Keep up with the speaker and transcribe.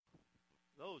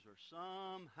those are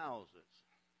some houses.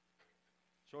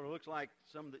 Sort of looks like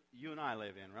some that you and I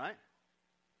live in, right?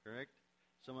 Correct?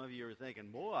 Some of you are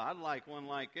thinking, boy, I'd like one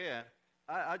like that.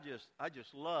 I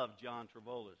just love John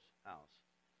Travolta's house.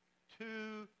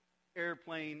 2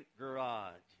 airplane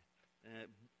garage.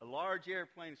 A large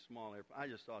airplane, small airplane. I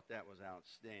just thought that was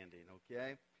outstanding,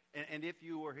 okay? And if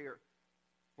you were here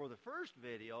for the first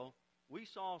video, we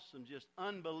saw some just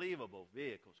unbelievable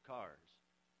vehicles, cars,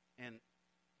 and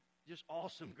just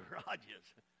awesome garages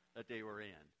that they were in.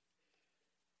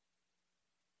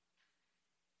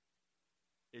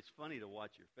 It's funny to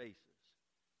watch your faces.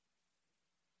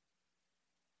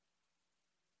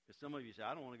 Because some of you say,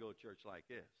 I don't want to go to church like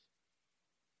this.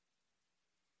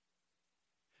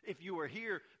 If you were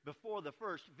here before the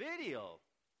first video,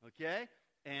 okay,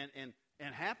 and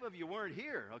half of you weren't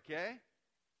here, okay,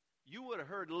 you would have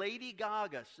heard Lady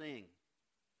Gaga sing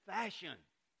Fashion.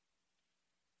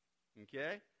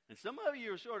 Okay? And some of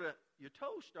you are sort of, your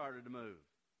toes started to move.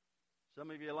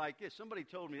 Some of you are like this. Somebody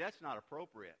told me that's not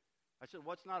appropriate. I said,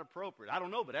 what's not appropriate? I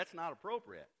don't know, but that's not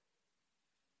appropriate.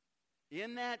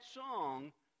 In that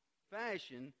song,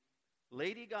 Fashion,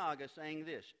 Lady Gaga sang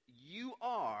this: you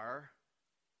are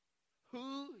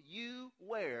who you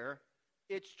wear,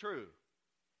 it's true.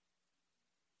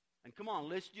 And come on,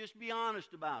 let's just be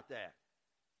honest about that.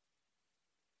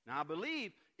 Now, I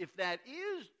believe if that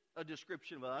is a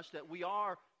description of us, that we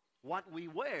are what we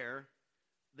wear,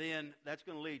 then that's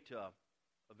going to lead to a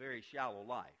very shallow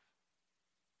life.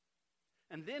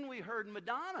 And then we heard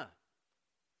Madonna.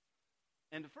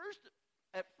 And that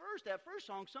first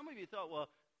song, some of you thought, well,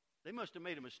 they must have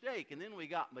made a mistake. And then we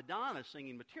got Madonna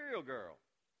singing Material Girl.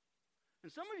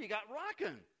 And some of you got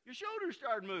rocking. Your shoulders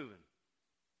started moving.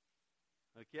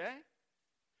 Okay?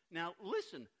 Now,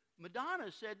 listen.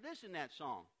 Madonna said this in that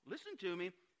song. Listen to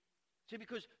me. See,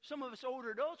 because some of us older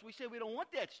adults, we say we don't want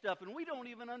that stuff, and we don't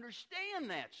even understand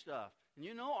that stuff. And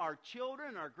you know, our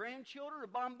children, our grandchildren are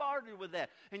bombarded with that.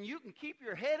 And you can keep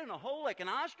your head in a hole like an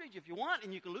ostrich if you want,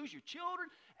 and you can lose your children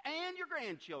and your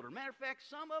grandchildren. Matter of fact,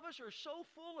 some of us are so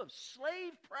full of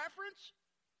slave preference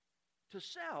to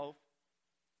self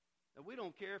that we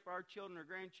don't care if our children or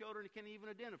grandchildren can even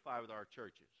identify with our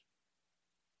churches.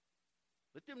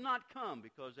 Let them not come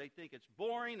because they think it's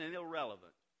boring and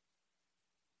irrelevant.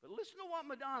 But listen to what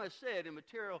Madonna said in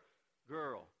Material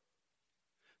Girl.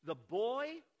 The boy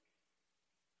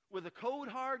with the cold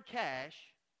hard cash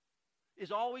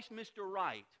is always Mr.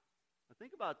 Right. Now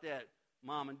think about that,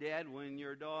 Mom and Dad, when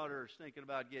your daughter is thinking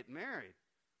about getting married.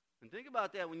 And think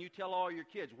about that when you tell all your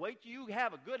kids, wait till you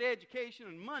have a good education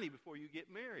and money before you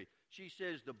get married. She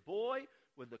says, the boy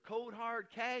with the cold hard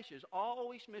cash is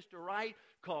always Mr. Right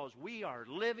because we are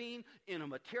living in a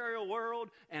material world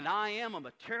and I am a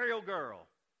material girl.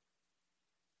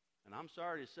 And I'm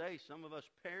sorry to say, some of us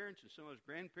parents and some of us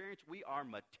grandparents, we are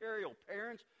material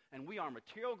parents and we are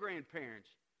material grandparents.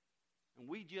 And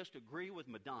we just agree with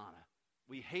Madonna.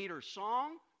 We hate her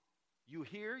song. You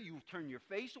hear, you turn your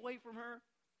face away from her.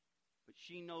 But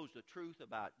she knows the truth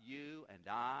about you and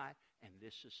I and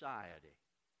this society.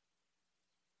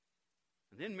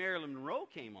 And then Marilyn Monroe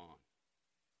came on.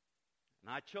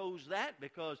 And I chose that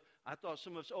because I thought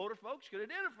some of us older folks could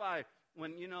identify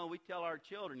when, you know, we tell our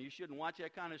children you shouldn't watch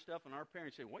that kind of stuff, and our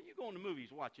parents say, what are you going to movies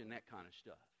watching that kind of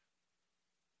stuff?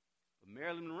 But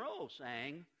Marilyn Monroe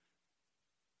sang,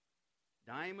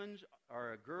 diamonds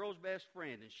are a girl's best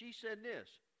friend. And she said this,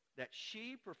 that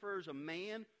she prefers a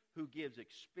man who gives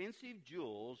expensive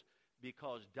jewels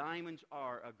because diamonds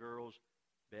are a girl's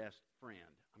best friend.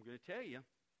 I'm going to tell you,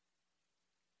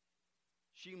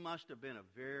 she must have been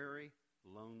a very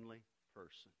lonely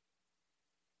person.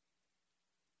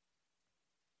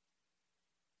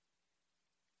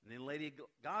 And then Lady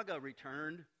Gaga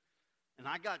returned, and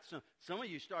I got some of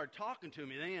you started talking to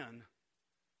me then.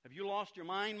 Have you lost your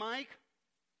mind, Mike?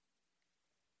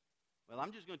 Well,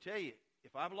 I'm just going to tell you,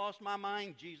 if I've lost my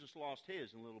mind, Jesus lost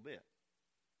his in a little bit.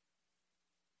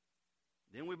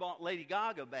 Then we brought Lady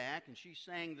Gaga back, and she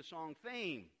sang the song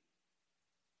Fame.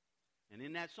 And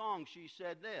in that song, she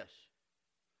said this.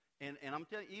 And I'm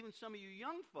telling you, even some of you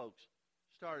young folks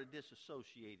started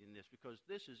disassociating this because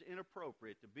this is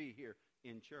inappropriate to be here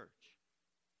in church.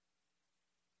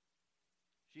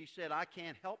 She said, I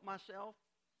can't help myself.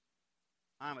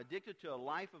 I'm addicted to a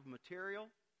life of material.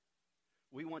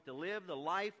 We want to live the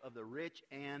life of the rich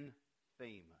and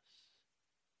famous.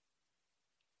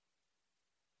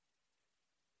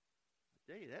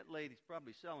 I tell you, that lady's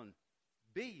probably selling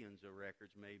billions of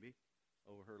records maybe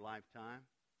over her lifetime.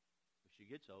 But she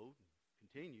gets old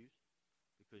and continues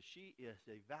because she has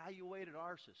evaluated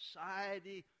our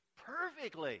society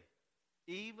perfectly,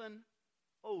 even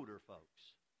older folks.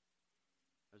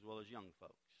 as well as young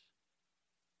folks.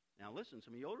 Now listen,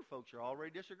 some of you older folks are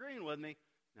already disagreeing with me.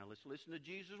 Now let's listen to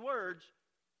Jesus' words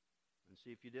and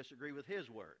see if you disagree with his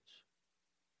words.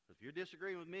 If you're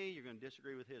disagreeing with me, you're going to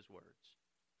disagree with his words.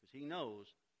 Because he knows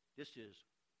this is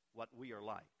what we are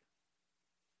like.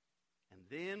 And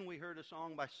then we heard a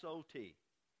song by So T.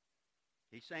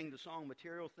 He sang the song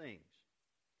Material Things.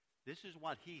 This is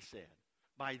what he said.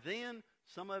 By then,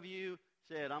 some of you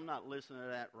said, I'm not listening to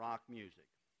that rock music.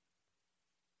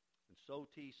 And So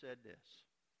T said this.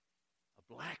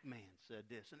 A black man said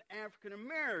this. An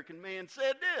African-American man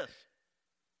said this.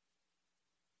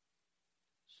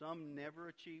 Some never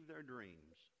achieve their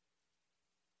dreams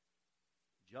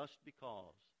just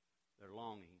because they're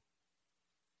longing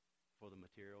for the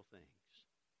material things.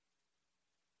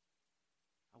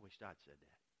 I wished I'd said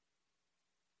that.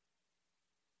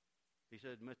 He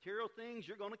said, material things,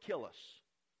 you're going to kill us.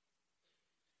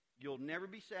 You'll never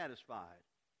be satisfied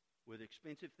with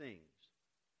expensive things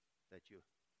that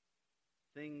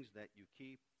you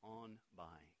keep on buying.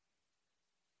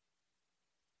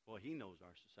 Boy, he knows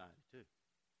our society too.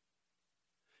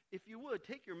 If you would,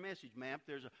 take your message map.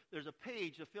 There's a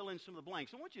page to fill in some of the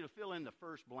blanks. I want you to fill in the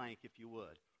first blank, if you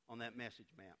would, on that message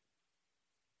map.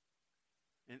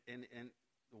 And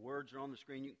the words are on the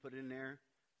screen. You can put it in there.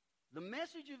 The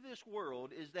message of this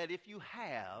world is that if you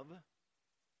have,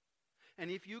 and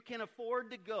if you can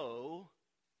afford to go,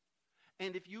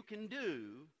 and if you can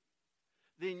do,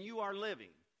 then you are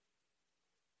living.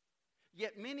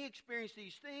 Yet many experience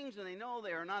these things, and they know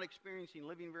they are not experiencing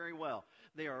living very well.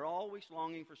 They are always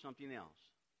longing for something else.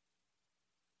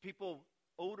 People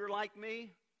older like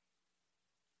me,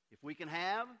 if we can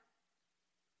have,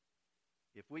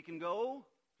 if we can go,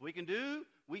 if we can do,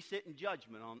 we sit in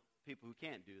judgment on people who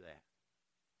can't do that.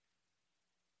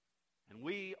 And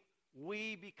we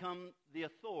become the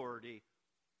authority.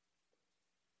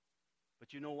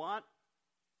 But you know what?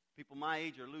 People my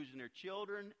age are losing their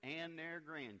children and their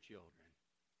grandchildren.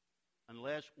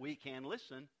 Unless we can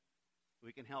listen,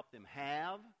 we can help them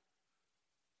have,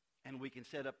 and we can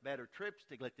set up better trips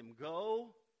to let them go,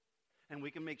 and we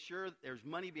can make sure that there's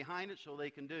money behind it so they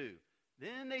can do.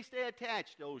 Then they stay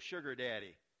attached to old sugar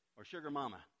daddy or sugar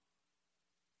mama.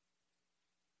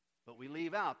 But we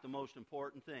leave out the most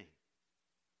important thing.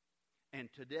 And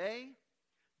today,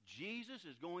 Jesus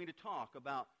is going to talk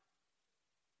about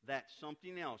that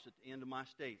something else at the end of my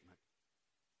statement.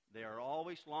 They are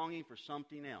always longing for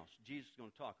something else. Jesus is going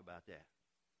to talk about that.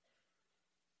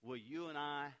 Will you and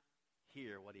I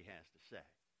hear what he has to say?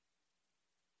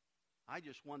 I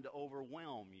just wanted to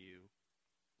overwhelm you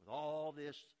with all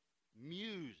this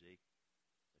music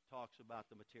that talks about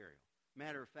the material.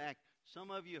 Matter of fact,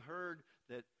 some of you heard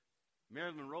that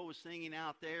Marilyn Monroe was singing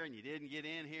out there and you didn't get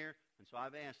in here. And so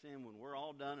I've asked them when we're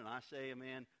all done and I say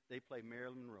amen, they play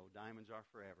Marilyn Monroe, Diamonds Are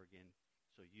Forever again,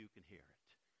 so you can hear it.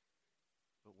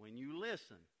 But when you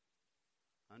listen,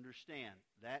 understand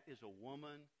that is a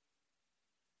woman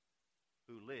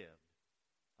who lived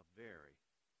a very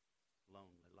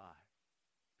lonely life.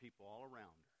 People all around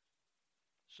her.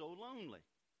 So lonely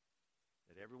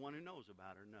that everyone who knows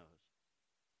about her knows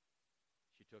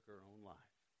she took her own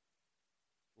life.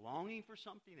 Longing for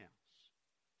something else.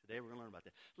 Today we're going to learn about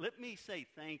that. Let me say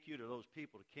thank you to those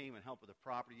people that came and helped with the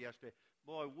property yesterday.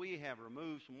 Boy, we have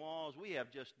removed some walls. We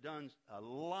have just done a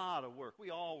lot of work. We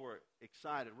all were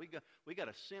excited. We got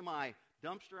a semi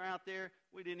dumpster out there.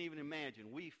 We didn't even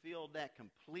imagine. We filled that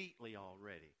completely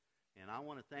already. And I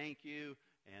want to thank you.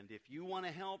 And if you want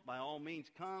to help, by all means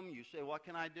come. You say, what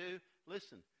can I do?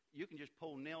 Listen, you can just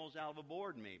pull nails out of a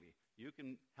board maybe. You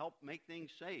can help make things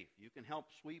safe. You can help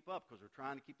sweep up because we're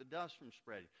trying to keep the dust from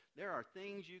spreading. There are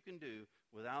things you can do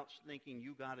without thinking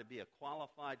you got to be a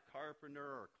qualified carpenter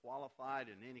or qualified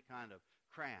in any kind of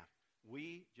craft.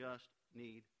 We just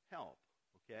need help,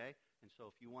 okay? And so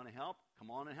if you want to help,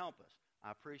 come on and help us.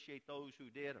 I appreciate those who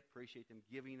did. I appreciate them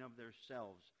giving of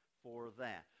themselves for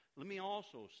that. Let me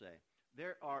also say,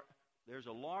 there's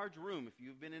a large room. If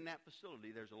you've been in that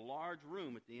facility, there's a large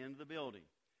room at the end of the building.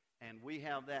 And we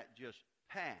have that just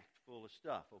packed full of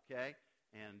stuff, okay?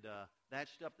 And that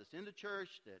stuff that's in the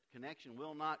church, that Connection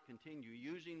will not continue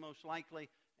using most likely.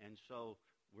 And so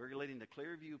we're letting the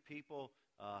Clearview people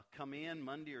come in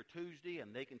Monday or Tuesday,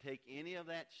 and they can take any of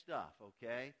that stuff,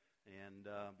 okay? And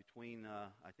between,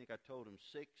 I think I told them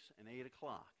 6 and 8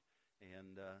 o'clock.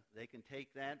 And they can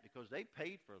take that because they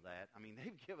paid for that. I mean,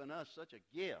 they've given us such a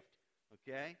gift,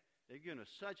 okay? They've given us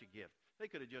such a gift. They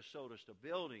could have just sold us the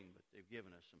building, but they've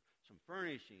given us some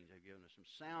furnishings. They've given us some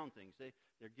sound things.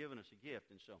 They're giving us a gift.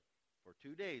 And so for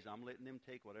 2 days, I'm letting them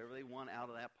take whatever they want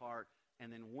out of that part. And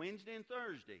then Wednesday and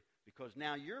Thursday, because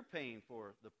now you're paying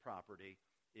for the property,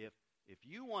 if If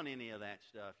you want any of that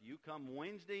stuff, you come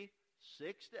Wednesday,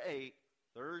 6 to 8,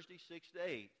 Thursday, 6 to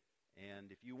 8.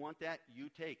 And if you want that, you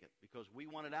take it because we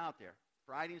want it out there.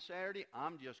 Friday and Saturday,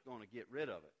 I'm just going to get rid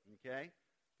of it, okay?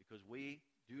 Because we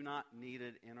do not need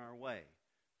it in our way.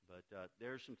 But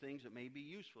there's some things that may be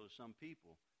useful to some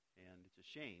people, and it's a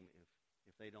shame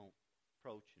if they don't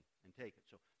approach and take it.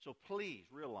 So please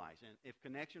realize, and if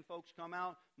Connection folks come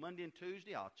out Monday and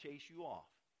Tuesday, I'll chase you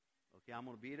off. Okay, I'm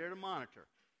going to be there to monitor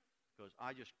because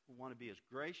I just want to be as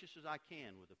gracious as I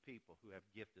can with the people who have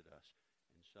gifted us.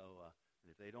 And so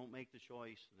if they don't make the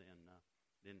choice,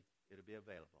 then it'll be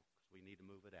available because we need to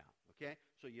move it out. Okay,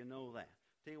 so you know that.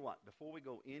 Tell you what, before we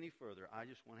go any further, I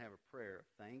just want to have a prayer of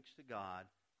thanks to God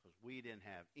because we didn't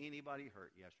have anybody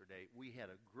hurt yesterday. We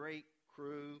had a great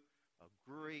crew, a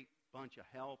great bunch of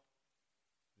help.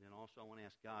 And then also I want to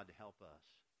ask God to help us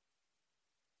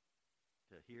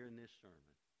to hear in this sermon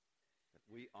that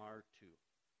we are to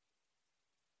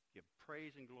give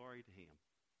praise and glory to Him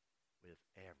with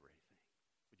everything.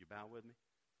 Would you bow with me?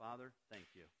 Father, thank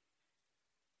you.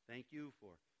 Thank you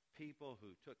for people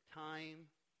who took time.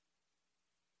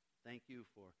 Thank you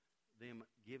for them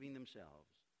giving themselves.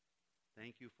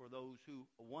 Thank you for those who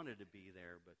wanted to be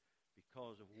there, but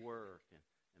because of work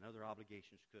and other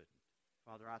obligations couldn't.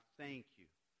 Father, I thank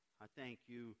you. I thank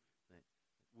you that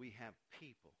we have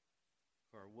people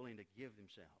who are willing to give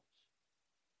themselves.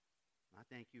 I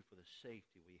thank you for the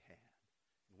safety we had.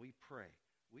 And we pray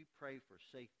for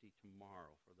safety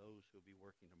tomorrow for those who will be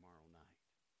working tomorrow night.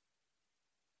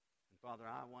 And Father,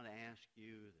 I want to ask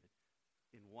you that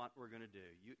in what we're going to do.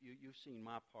 You've seen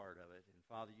my part of it. And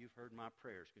Father, you've heard my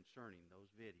prayers concerning those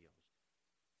videos.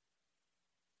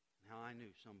 Now, I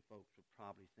knew some folks would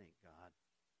probably think, God,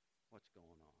 what's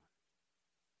going on?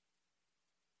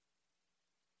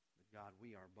 But God,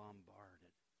 we are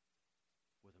bombarded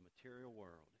with a material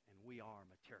world, and we are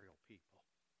material people.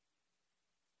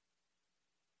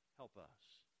 Help us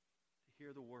to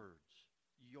hear the words,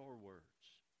 your words,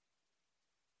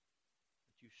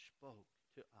 that you spoke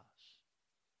to us.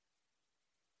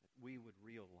 We would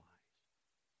realize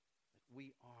that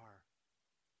we are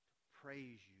to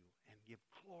praise you and give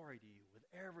glory to you with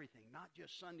everything, not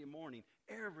just Sunday morning,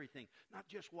 everything, not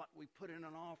just what we put in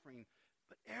an offering,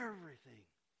 but everything.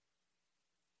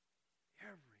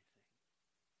 Everything.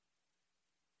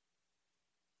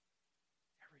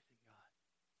 Everything, God.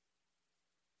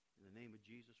 In the name of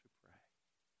Jesus we pray.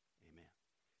 Amen.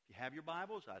 If you have your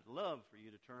Bibles, I'd love for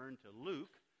you to turn to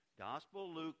Luke,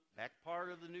 Gospel Luke, back part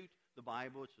of the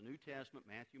Bible. It's the New Testament,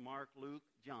 Matthew, Mark, Luke,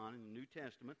 John in the New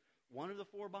Testament. One of the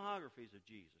four biographies of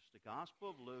Jesus, the Gospel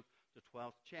of Luke, the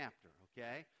 12th chapter,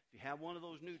 okay? If you have one of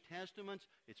those New Testaments,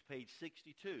 it's page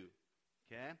 62,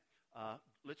 okay?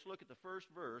 Let's look at the first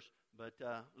verse, but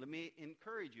let me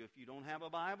encourage you, if you don't have a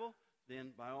Bible,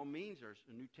 then by all means,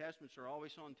 the New Testaments are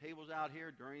always on tables out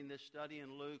here during this study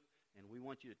in Luke, and we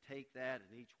want you to take that,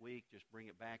 and each week just bring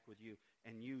it back with you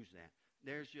and use that.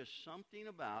 There's just something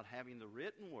about having the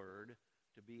written word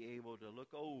to be able to look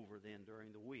over then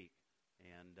during the week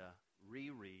and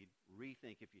reread,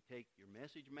 rethink. If you take your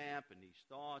message map and these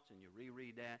thoughts and you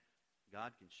reread that,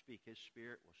 God can speak. His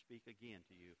Spirit will speak again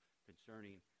to you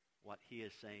concerning what He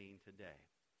is saying today.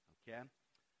 Okay?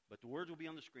 But the words will be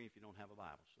on the screen if you don't have a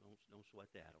Bible, so don't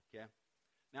sweat that, okay?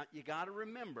 Now, you got to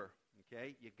remember,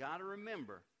 okay? You got to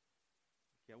remember,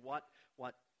 okay,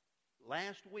 what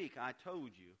last week I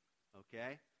told you,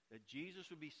 okay, that Jesus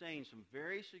would be saying some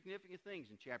very significant things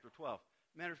in chapter 12.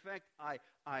 Matter of fact,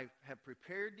 I have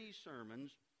prepared these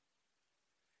sermons,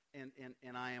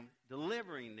 and I am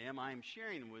delivering them. I am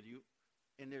sharing them with you,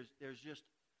 and there's just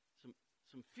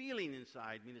some feeling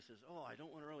inside me that says, oh, I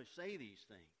don't want to really say these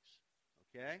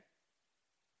things, okay?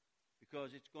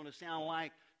 Because it's going to sound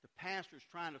like the pastor's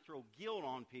trying to throw guilt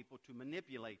on people to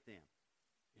manipulate them.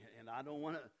 And I don't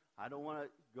want to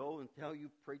go and tell you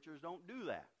preachers don't do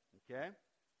that. Okay?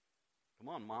 Come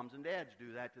on, moms and dads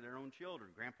do that to their own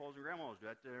children. Grandpas and grandmas do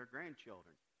that to their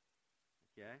grandchildren.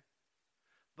 Okay?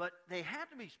 But they have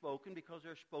to be spoken because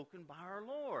they're spoken by our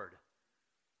Lord.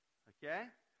 Okay?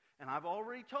 And I've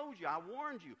already told you, I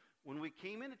warned you, when we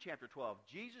came into chapter 12,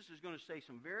 Jesus is going to say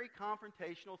some very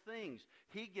confrontational things.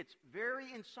 He gets very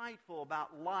insightful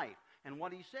about life. And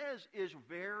what he says is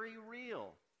very real.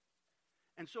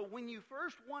 And so when you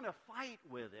first want to fight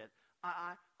with it,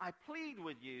 I plead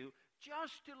with you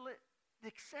just to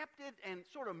accept it and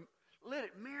sort of let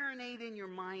it marinate in your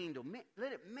mind. Or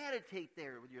let it meditate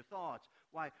there with your thoughts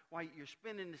while you're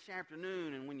spending this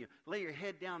afternoon and when you lay your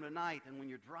head down tonight and when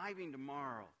you're driving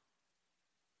tomorrow.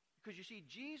 Because you see,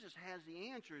 Jesus has the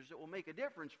answers that will make a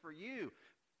difference for you.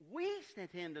 We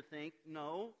tend to think,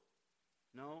 no,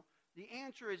 the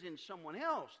answer is in someone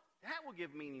else. That will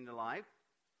give meaning to life.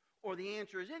 Or the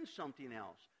answer is in something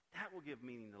else. That will give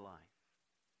meaning to life.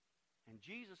 And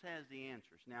Jesus has the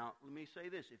answers. Now, let me say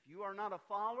this. If you are not a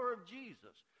follower of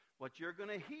Jesus, what you're going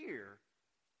to hear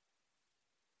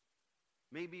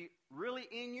may be really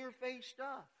in-your-face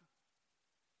stuff.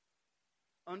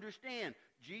 Understand,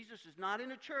 Jesus is not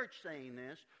in a church saying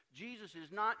this. Jesus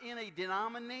is not in a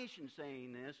denomination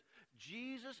saying this.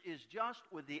 Jesus is just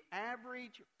with the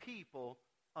average people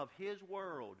of His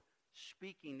world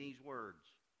speaking these words.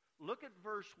 Look at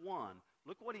verse 1.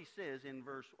 Look what he says in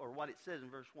what it says in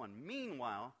verse 1.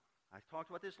 Meanwhile, I talked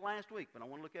about this last week, but I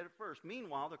want to look at it first.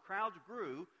 Meanwhile, the crowds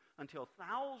grew until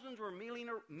thousands were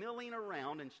milling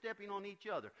around and stepping on each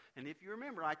other. And if you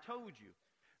remember, I told you,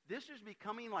 this is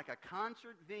becoming like a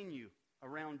concert venue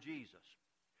around Jesus.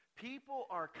 People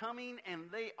are coming and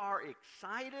they are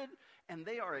excited and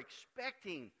they are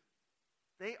expecting.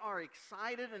 They are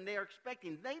excited and they are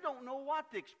expecting. They don't know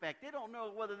what to expect. They don't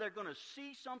know whether they're going to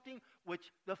see something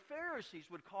which the Pharisees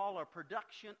would call a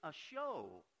production, a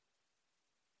show.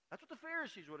 That's what the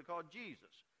Pharisees would have called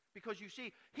Jesus. Because you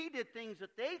see, he did things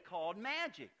that they called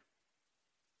magic.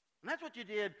 And that's what you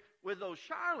did with those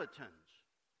charlatans.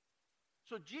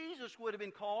 So Jesus would have been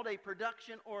called a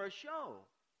production or a show.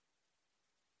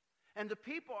 And the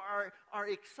people are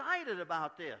excited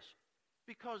about this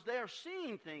because they're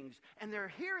seeing things and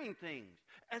they're hearing things.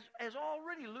 As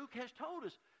already Luke has told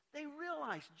us, they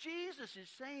realize Jesus is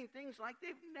saying things like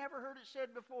they've never heard it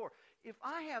said before. If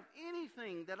I have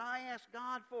anything that I ask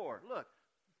God for, look,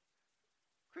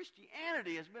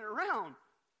 Christianity has been around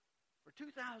for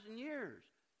 2,000 years.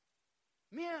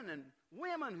 Men and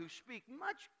women who speak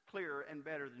much clearer and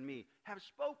better than me have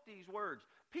spoke these words.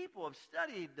 People have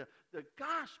studied the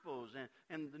Gospels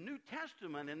and the New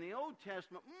Testament and the Old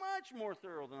Testament much more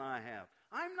thorough than I have.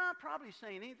 I'm not probably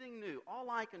saying anything new. All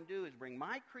I can do is bring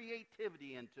my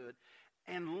creativity into it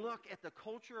and look at the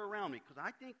culture around me, because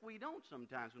I think we don't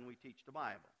sometimes when we teach the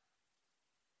Bible.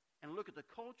 And look at the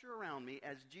culture around me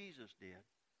as Jesus did.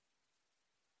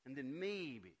 And then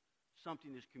maybe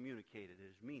something is communicated that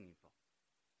is meaningful.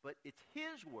 But it's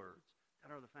His words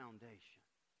that are the foundation.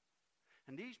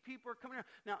 And these people are coming out.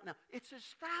 Now, it says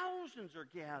thousands are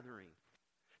gathering.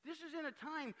 This is in a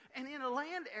time and in a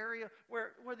land area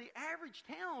where the average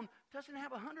town doesn't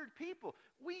have 100 people.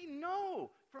 We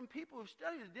know from people who've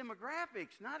studied the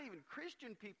demographics, not even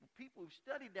Christian people, people who've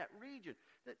studied that region,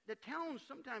 that the towns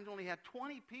sometimes only have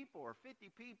 20 people or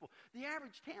 50 people. The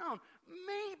average town,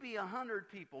 maybe 100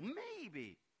 people,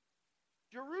 maybe.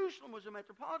 Jerusalem was a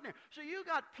metropolitan area. So you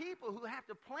got people who have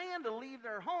to plan to leave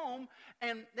their home,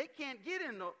 and they can't get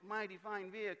in the mighty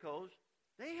fine vehicles.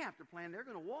 They have to plan. They're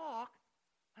going to walk,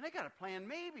 and they got to plan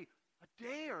maybe a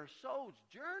day or so's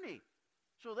journey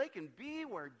so they can be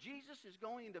where Jesus is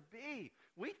going to be.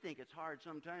 We think it's hard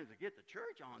sometimes to get to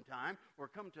church on time or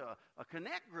come to a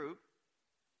connect group.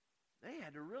 They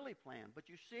had to really plan. But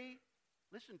you see,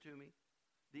 listen to me,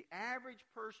 the average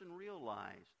person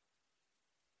realized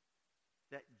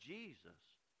that Jesus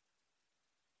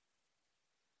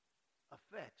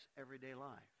affects everyday life.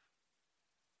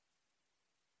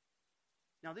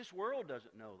 Now, this world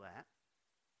doesn't know that.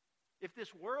 If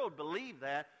this world believed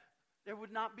that, there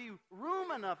would not be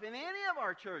room enough in any of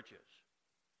our churches.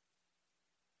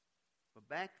 But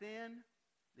back then,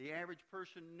 the average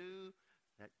person knew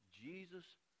that Jesus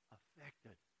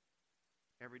affected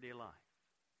everyday life.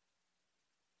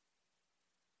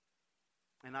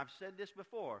 And I've said this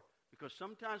before, because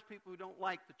sometimes people who don't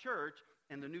like the church,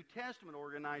 and the New Testament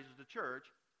organizes the church,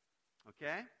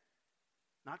 okay?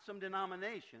 Not some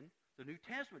denomination. The New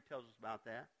Testament tells us about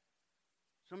that.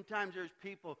 Sometimes there's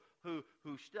people who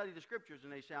study the Scriptures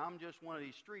and they say, I'm just one of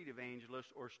these street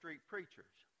evangelists or street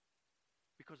preachers.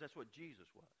 Because that's what Jesus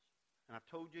was. And I've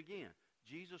told you again,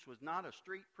 Jesus was not a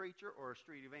street preacher or a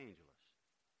street evangelist.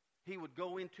 He would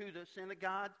go into the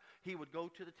synagogues. He would go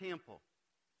to the temple.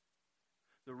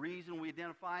 The reason we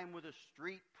identify him with a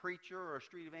street preacher or a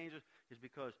street evangelist is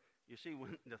because, you see,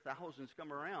 when the thousands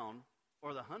come around,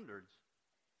 or the hundreds,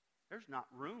 there's not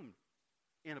room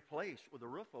in a place with a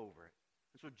roof over it.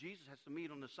 And so Jesus has to meet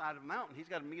on the side of a mountain. He's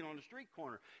got to meet on the street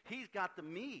corner. He's got to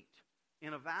meet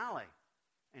in a valley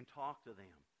and talk to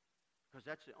them, because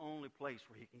that's the only place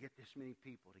where he can get this many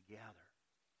people together.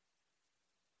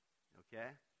 Okay?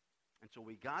 And so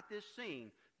we got this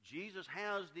scene. Jesus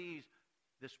has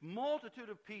this multitude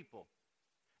of people.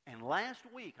 And last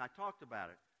week I talked about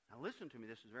it. Now listen to me,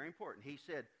 this is very important. He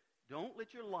said, don't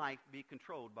let your life be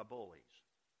controlled by bullies.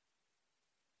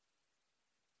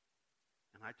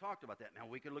 And I talked about that. Now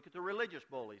we can look at the religious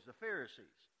bullies, the Pharisees.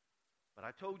 But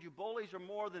I told you bullies are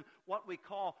more than what we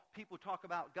call, people talk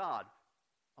about God.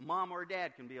 A mom or a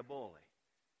dad can be a bully.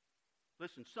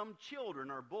 Listen, some children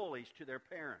are bullies to their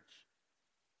parents.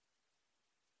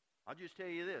 I'll just tell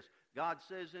you this. God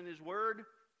says in His Word,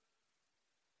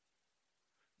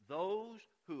 those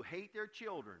who hate their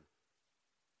children,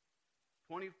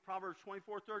 Proverbs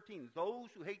 24:13, those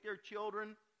who hate their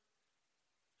children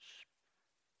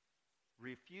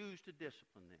refuse to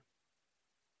discipline them.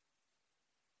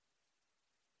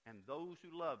 And those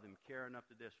who love them care enough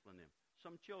to discipline them.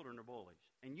 Some children are bullies.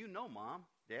 And you know, Mom,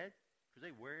 Dad, because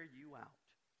they wear you out.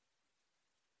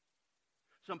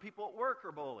 Some people at work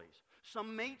are bullies.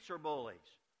 Some mates are bullies.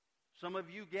 Some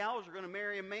of you gals are going to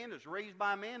marry a man that's raised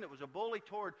by a man that was a bully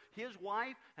toward his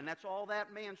wife, and that's all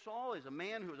that man saw is a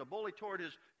man who was a bully toward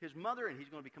his mother, and he's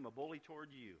going to become a bully toward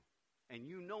you. And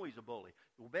you know he's a bully.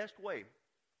 The best way,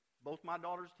 both my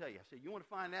daughters tell you, I said, you want to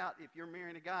find out if you're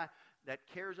marrying a guy that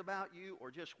cares about you or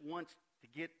just wants to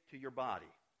get to your body.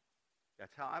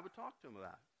 That's how I would talk to him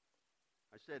about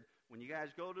it. I said, when you guys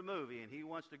go to the movie and he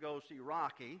wants to go see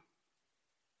Rocky,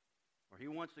 or he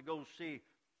wants to go see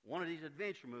one of these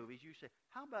adventure movies, you say,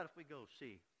 how about if we go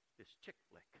see this chick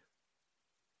flick?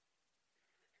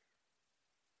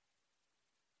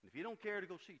 And if you don't care to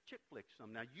go see chick flicks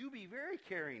now you be very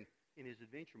caring in his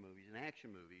adventure movies and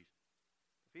action movies.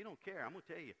 If you don't care, I'm going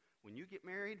to tell you, when you get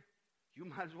married, you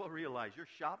might as well realize you're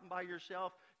shopping by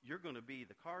yourself. You're going to be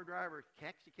the car driver,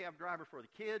 taxi cab driver for the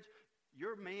kids.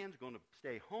 Your man's going to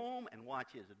stay home and watch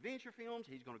his adventure films.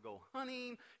 He's going to go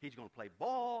hunting. He's going to play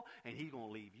ball. And he's going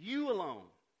to leave you alone.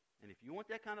 And if you want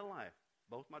that kind of life,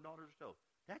 both my daughters are told,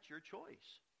 that's your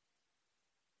choice.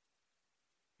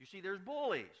 You see, there's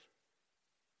bullies.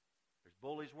 There's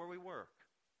bullies where we work.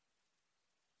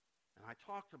 And I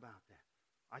talked about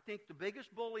that. I think the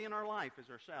biggest bully in our life is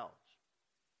ourselves.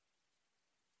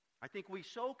 I think we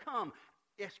so come,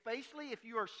 especially if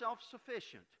you are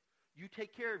self-sufficient, you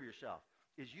take care of yourself,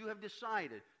 is you have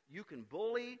decided you can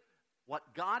bully what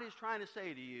God is trying to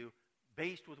say to you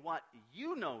based with what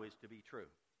you know is to be true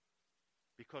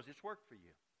because it's worked for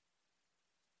you.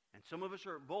 And some of us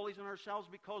are bullies on ourselves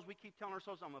because we keep telling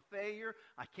ourselves, I'm a failure,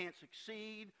 I can't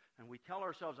succeed, and we tell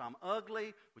ourselves I'm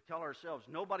ugly, we tell ourselves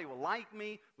nobody will like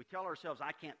me, we tell ourselves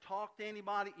I can't talk to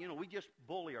anybody. You know, we just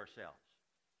bully ourselves.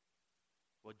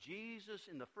 Well, Jesus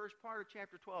in the first part of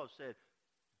chapter 12 said,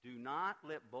 do not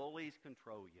let bullies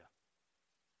control you.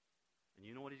 And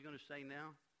you know what he's going to say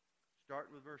now?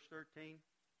 Starting with verse 13.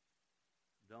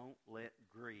 Don't let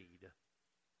greed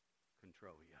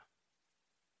control you.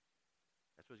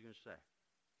 That's what he's going to say.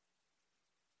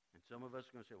 And some of us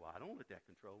are going to say, well, I don't let that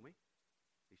control me.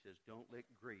 He says, don't let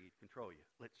greed control you.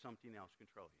 Let something else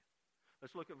control you.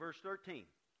 Let's look at verse 13.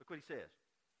 Look what he says.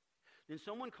 Then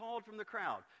someone called from the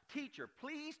crowd, Teacher,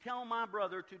 please tell my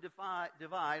brother to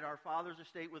divide our father's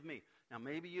estate with me. Now,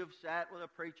 maybe you've sat with a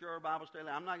preacher or a Bible study.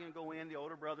 I'm not going to go in. The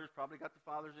older brother's probably got the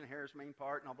father's inheritance main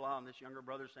part and blah, and this younger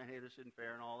brother's saying, hey, this isn't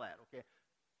fair and all that, okay?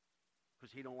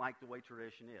 Because he don't like the way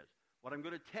tradition is. What I'm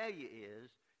going to tell you is,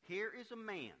 here is a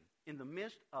man in the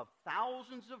midst of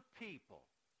thousands of people.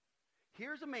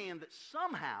 Here's a man that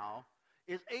somehow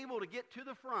is able to get to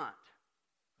the front,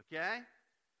 okay?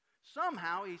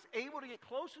 Somehow he's able to get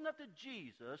close enough to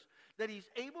Jesus that he's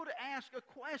able to ask a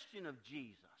question of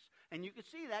Jesus. And you can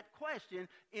see that question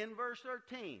in verse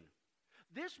 13.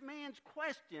 This man's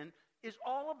question is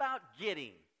all about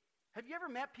getting. Have you ever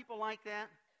met people like that?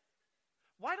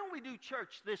 Why don't we do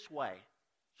church this way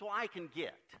so I can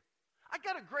get? I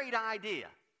got a great idea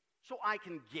so I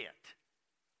can get.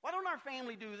 Why don't our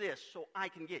family do this so I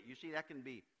can get? You see, that can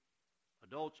be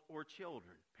adults or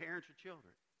children, parents or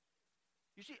children.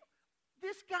 You see,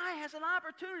 this guy has an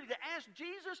opportunity to ask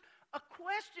Jesus a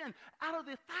question out of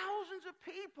the thousands of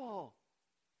people.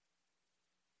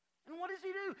 And what does he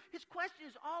do? His question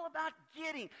is all about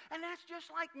getting. And that's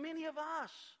just like many of us.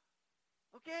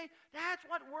 Okay? That's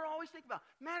what we're always thinking about.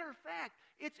 Matter of fact,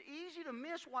 it's easy to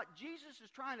miss what Jesus is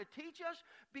trying to teach us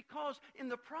because in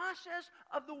the process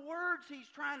of the words he's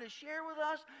trying to share with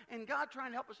us and God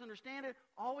trying to help us understand it,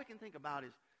 all we can think about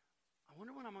is, I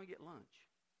wonder when I'm going to get lunch.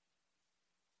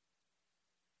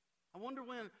 I wonder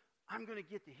when I'm going to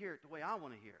get to hear it the way I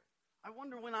want to hear it. I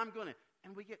wonder when I'm going to,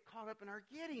 and we get caught up in our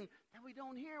getting and we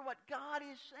don't hear what God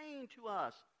is saying to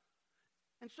us.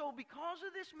 And so because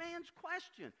of this man's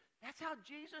question, that's how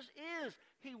Jesus is.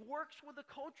 He works with the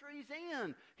culture he's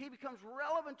in. He becomes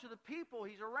relevant to the people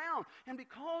he's around. And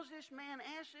because this man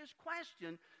asks this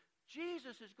question,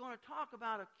 Jesus is going to talk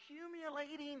about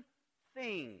accumulating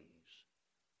things.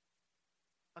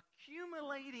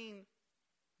 Accumulating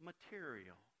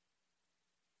material.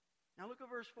 Now look at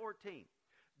verse 14.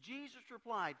 Jesus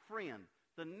replied, friend,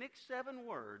 the next 7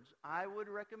 words I would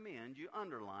recommend you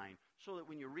underline so that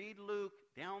when you read Luke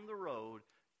down the road,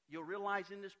 you'll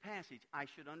realize in this passage I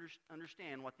should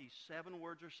understand what these 7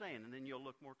 words are saying, and then you'll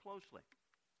look more closely.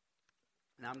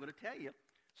 Now I'm going to tell you,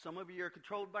 some of you are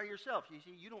controlled by yourself. You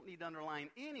see, you don't need to underline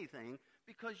anything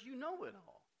because you know it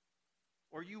all,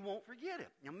 or you won't forget it.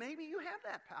 Now maybe you have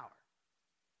that power.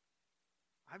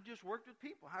 I've just worked with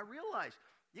people. I realize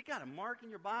you got to mark in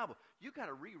your Bible. You got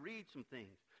to reread some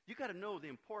things. You got to know the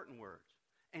important words.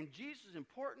 And Jesus'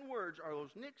 important words are those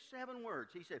next 7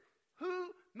 words. He said,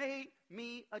 who made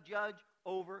me a judge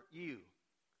over you?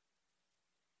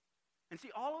 And see,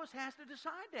 all of us has to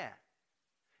decide that.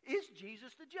 Is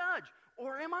Jesus the judge,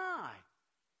 or am I?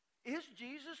 Is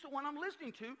Jesus the one I'm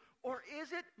listening to, or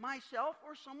is it myself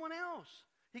or someone else?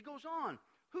 He goes on,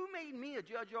 who made me a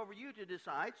judge over you to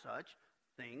decide such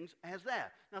things as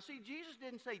that? Now see, Jesus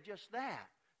didn't say just that.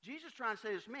 Jesus trying to say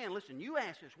to this man, listen, you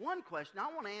asked this one question,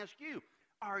 I want to ask you,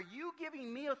 are you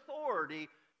giving me authority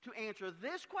to answer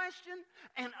this question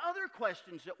and other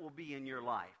questions that will be in your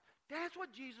life? That's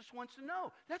what Jesus wants to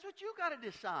know. That's what you got to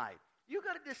decide. You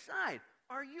got to decide,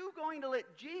 are you going to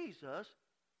let Jesus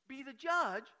be the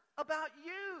judge about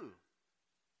you?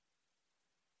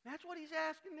 That's what he's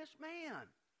asking this man.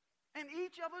 And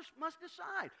each of us must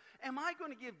decide, am I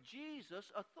going to give Jesus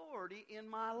authority in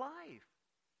my life?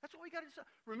 That's what we got to decide.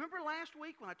 Remember last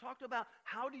week when I talked about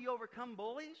how do you overcome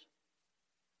bullies?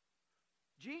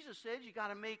 Jesus said you got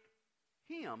to make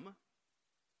him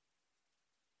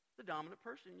the dominant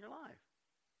person in your life.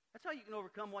 That's how you can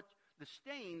overcome the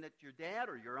stain that your dad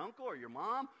or your uncle or your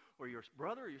mom or your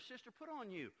brother or your sister put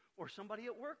on you, or somebody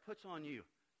at work puts on you.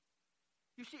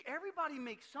 You see, everybody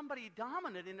makes somebody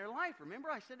dominant in their life. Remember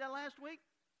I said that last week?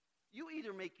 You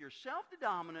either make yourself the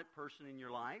dominant person in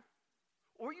your life,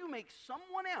 or you make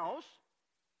someone else,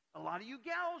 a lot of you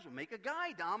gals will make a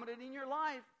guy dominant in your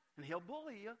life, and he'll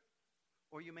bully you,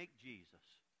 or you make Jesus.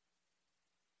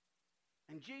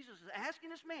 And Jesus is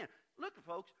asking this man, look,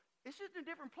 folks, this isn't a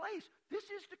different place. This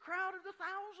is the crowd of the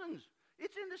thousands.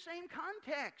 It's in the same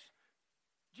context.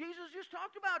 Jesus just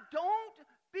talked about don't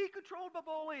be controlled by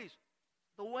bullies.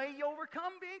 The way you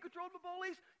overcome being controlled by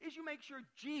bullies is you make sure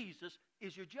Jesus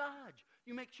is your judge.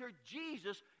 You make sure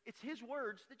Jesus, it's his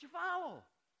words that you follow.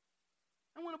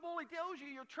 And when a bully tells you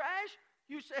you're trash,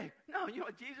 you say, no, you know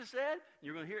what Jesus said?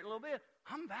 You're going to hear it in a little bit.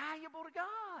 I'm valuable to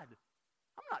God.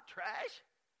 I'm not trash.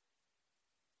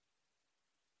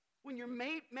 When your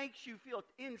mate makes you feel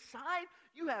inside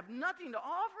you have nothing to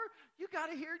offer, you got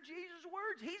to hear Jesus'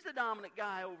 words. He's the dominant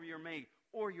guy over your mate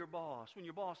or your boss. When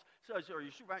your boss says, or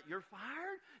your supervisor, you're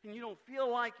fired and you don't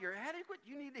feel like you're adequate,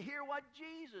 you need to hear what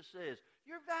Jesus says.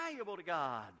 You're valuable to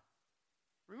God.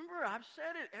 Remember, I've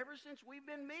said it ever since we've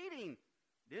been meeting.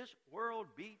 This world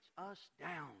beats us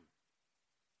down.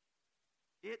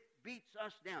 It beats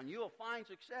us down. You'll find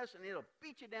success and it'll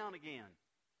beat you down again.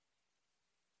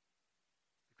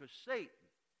 Because Satan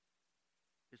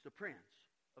is the prince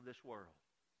of this world.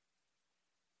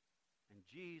 And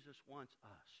Jesus wants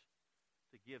us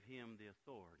to give him the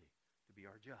authority to be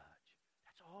our judge.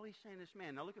 That's all he's saying to this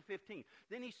man. Now look at 15.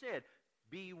 Then he said,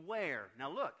 beware.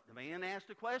 Now look, the man asked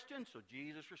a question, so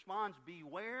Jesus responds,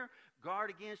 beware,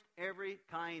 guard against every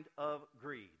kind of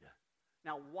greed.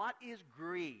 Now what is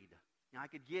greed? Now I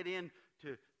could get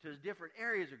into different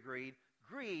areas of greed.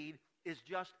 Greed is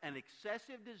just an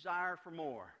excessive desire for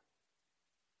more.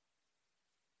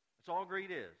 That's all greed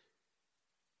is.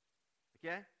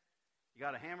 Okay? You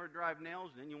got a hammer to drive nails,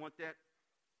 and then you want that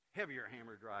heavier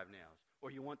hammer to drive nails.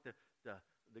 Or you want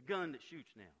the gun that shoots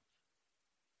nails.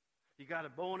 You got a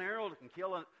bow and arrow that can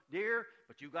kill a deer,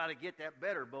 but you got to get that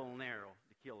better bow and arrow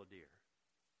to kill a deer.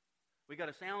 We got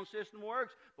a sound system that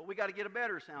works, but we got to get a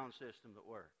better sound system that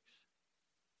works.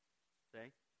 See?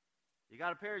 You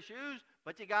got a pair of shoes,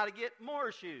 but you got to get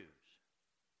more shoes.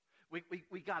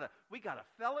 We got a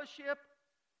fellowship,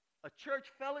 a church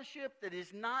fellowship that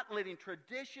is not letting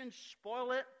tradition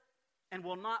spoil it and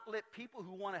will not let people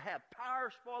who want to have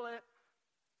power spoil it.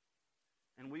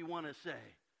 And we want to say,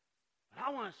 but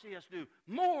I want to see us do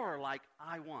more like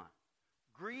I want.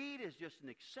 Greed is just an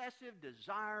excessive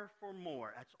desire for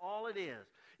more. That's all it is.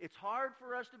 It's hard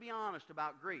for us to be honest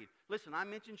about greed. Listen, I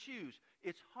mentioned shoes.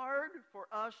 It's hard for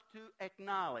us to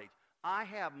acknowledge, I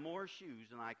have more shoes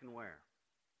than I can wear.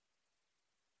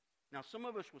 Now, some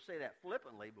of us will say that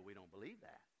flippantly, but we don't believe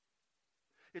that.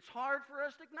 It's hard for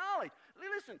us to acknowledge.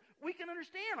 Listen, we can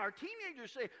understand. Our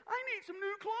teenagers say, I need some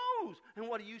new clothes. And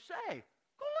what do you say?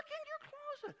 Go look in your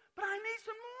closet. But I need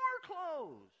some more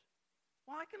clothes.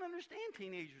 Well, I can understand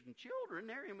teenagers and children.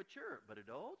 They're immature. But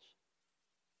adults?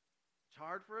 It's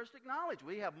hard for us to acknowledge.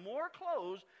 We have more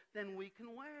clothes than we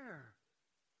can wear.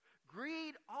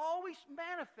 Greed always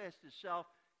manifests itself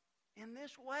in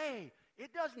this way.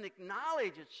 It doesn't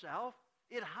acknowledge itself.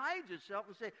 It hides itself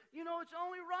and says, it's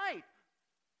only right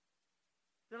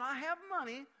that I have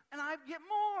money and I get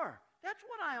more. That's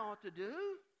what I ought to do.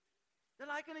 That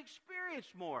I can experience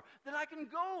more. That I can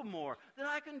go more. That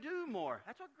I can do more.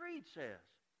 That's what greed says.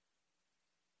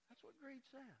 That's what greed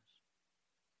says.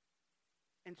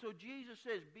 And so Jesus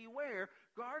says, beware,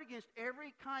 guard against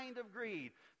every kind of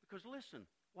greed. Because listen,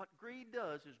 what greed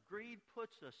does is greed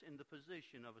puts us in the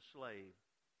position of a slave.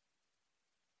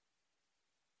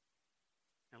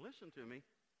 Now listen to me.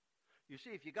 You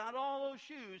see, if you got all those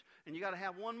shoes and you got to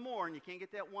have one more and you can't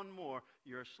get that one more,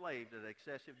 you're a slave to the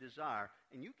excessive desire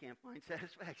and you can't find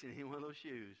satisfaction in any one of those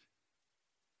shoes.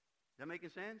 Is that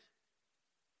making sense?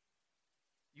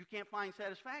 You can't find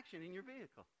satisfaction in your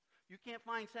vehicle. You can't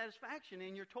find satisfaction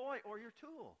in your toy or your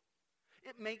tool.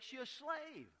 It makes you a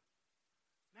slave.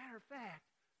 Matter of fact,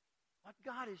 what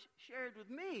God has shared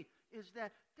with me is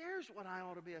that there's what I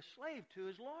ought to be a slave to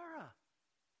is Laura.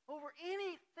 Over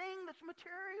anything that's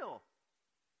material.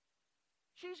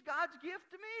 She's God's gift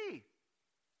to me.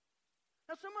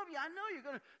 Now some of you, I know you're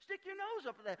going to stick your nose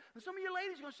up at that. And some of you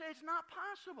ladies are going to say it's not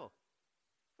possible.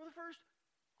 For the first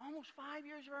almost 5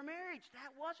 years of our marriage,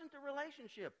 that wasn't the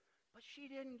relationship. But she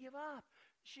didn't give up.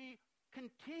 She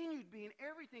continued being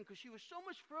everything because she was so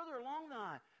much further along than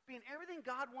I. Being everything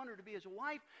God wanted her to be as a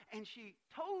wife. And she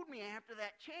told me after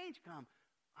that change come,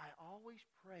 I always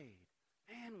prayed.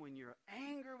 Man, when your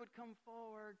anger would come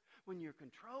forward, when your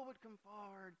control would come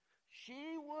forward,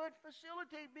 she would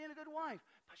facilitate being a good wife.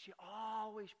 But she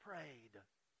always prayed.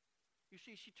 You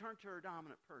see, she turned to her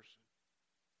dominant person.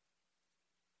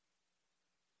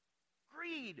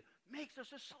 Greed makes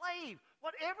us a slave.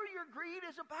 Whatever your greed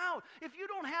is about. If you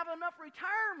don't have enough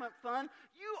retirement fund,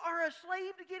 you are a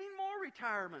slave to getting more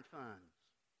retirement funds.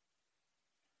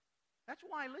 That's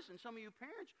why, listen, some of you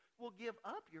parents will give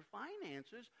up your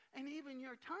finances and even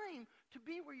your time to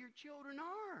be where your children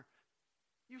are.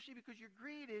 You see, because your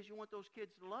greed is you want those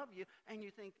kids to love you, and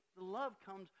you think the love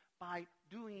comes by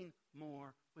doing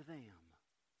more with them.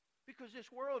 Because this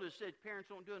world has said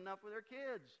parents don't do enough with their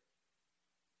kids.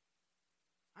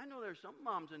 I know there's some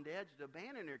moms and dads that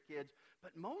abandon their kids,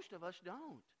 but most of us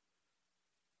don't.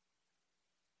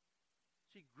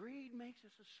 See, greed makes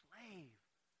us a slave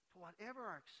to whatever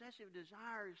our excessive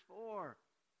desire is for.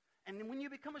 And then when you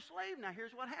become a slave, now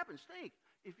here's what happens. Think,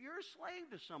 if you're a slave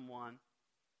to someone,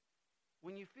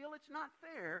 when you feel it's not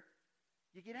fair,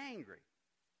 you get angry.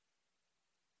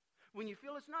 When you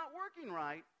feel it's not working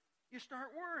right, you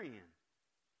start worrying.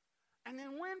 And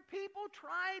then when people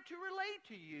try to relate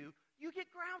to you, you get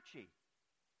grouchy.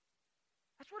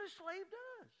 That's what a slave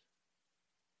does.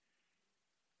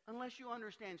 Unless you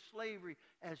understand slavery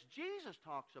as Jesus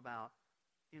talks about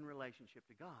in relationship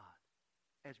to God,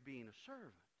 as being a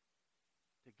servant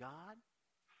to God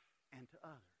and to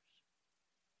others.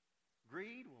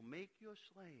 Greed will make you a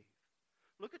slave.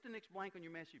 Look at the next blank on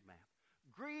your message map.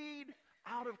 Greed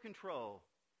out of control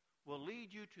will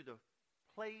lead you to the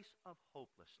place of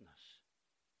hopelessness.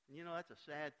 And you know, that's a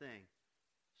sad thing.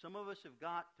 Some of us have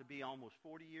got to be almost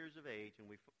 40 years of age, and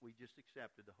we just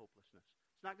accepted the hopelessness.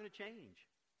 It's not going to change.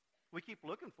 We keep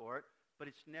looking for it, but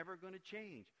it's never going to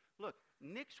change. Look,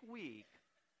 next week,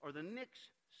 or the next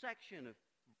section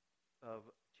of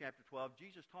chapter 12,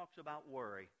 Jesus talks about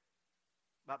worry,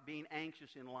 about being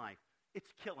anxious in life.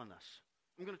 It's killing us.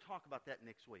 I'm going to talk about that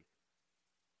next week.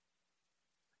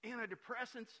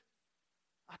 Antidepressants,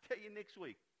 I'll tell you next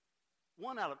week.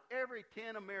 1 out of every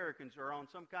 10 Americans are on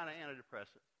some kind of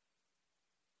antidepressant.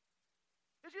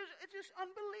 It's just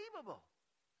unbelievable.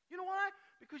 You know why?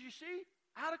 Because you see,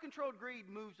 out-of-control greed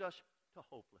moves us to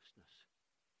hopelessness.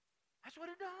 That's what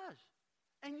it does.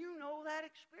 And you know that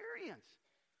experience.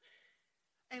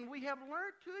 And we have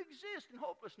learned to exist in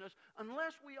hopelessness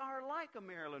unless we are like a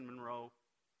Marilyn Monroe.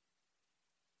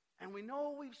 And we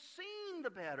know we've seen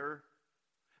the better.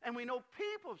 And we know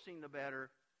people have seen the better.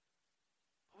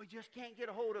 But we just can't get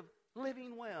a hold of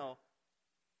living well.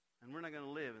 And we're not going to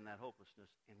live in that hopelessness.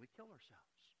 And we kill ourselves.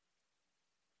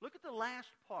 Look at the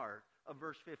last part of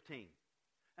verse 15.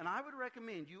 And I would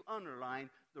recommend you underline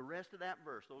the rest of that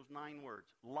verse, those 9 words.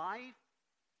 Life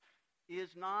is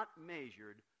not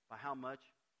measured by how much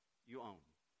you own.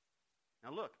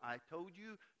 Now look, I told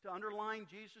you to underline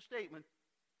Jesus' statement,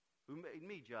 who made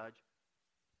me judge?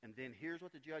 And then here's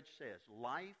what the judge says.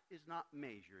 Life is not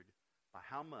measured by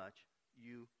how much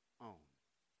you own.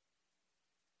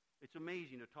 It's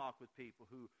amazing to talk with people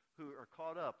who are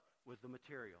caught up with the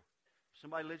material. If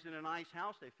somebody lives in a nice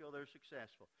house, they feel they're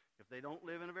successful. If they don't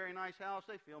live in a very nice house,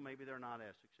 they feel maybe they're not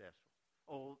as successful.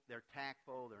 Oh, they're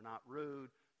tactful, they're not rude,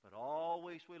 but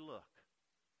always we look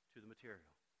to the material.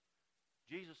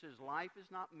 Jesus says life is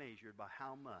not measured by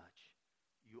how much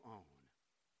you own.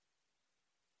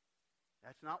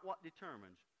 That's not what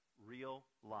determines real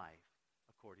life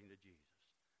according to Jesus.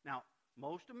 Now,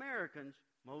 most Americans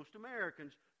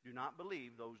do not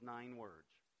believe those 9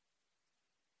 words.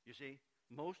 You see,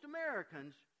 most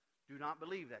Americans do not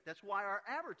believe that. That's why our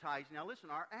advertising, now listen,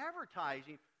 our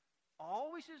advertising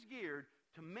always is geared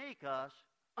to make us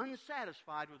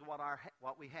unsatisfied with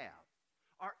what we have.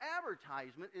 Our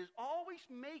advertisement is always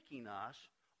making us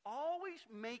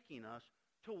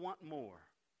to want more.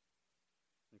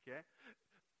 Okay?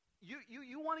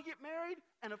 You want to get married,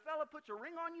 and a fella puts a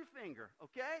ring on your finger,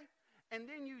 okay? And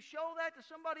then you show that to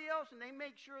somebody else, and they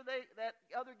make sure that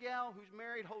other gal who's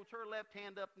married holds her left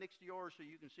hand up next to yours so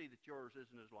you can see that yours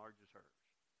isn't as large as hers.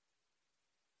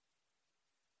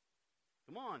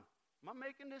 Come on. Am I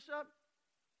making this up?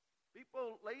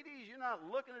 People, ladies, you're not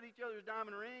looking at each other's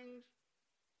diamond rings.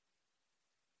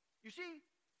 You see,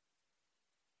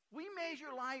 we measure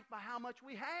life by how much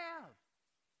we have.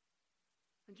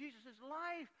 And Jesus says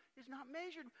life is not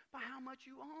measured by how much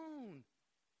you own.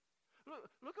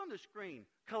 Look on the screen.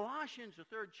 Colossians, the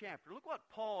 3rd chapter. Look what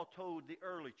Paul told the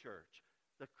early church,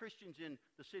 the Christians in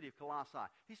the city of Colossae.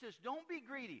 He says, don't be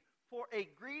greedy, for a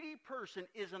greedy person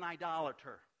is an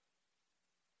idolater,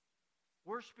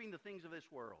 worshiping the things of this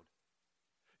world.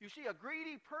 You see, a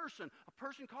greedy person, a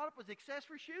person caught up with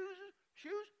accessory shoes,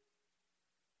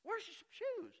 worships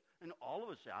shoes. And all of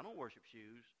us say, I don't worship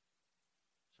shoes.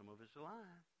 Some of us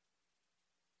lie.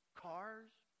 Cars,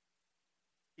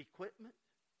 equipment,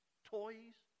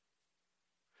 toys,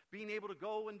 being able to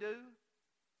go and do.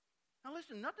 Now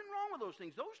listen, nothing wrong with those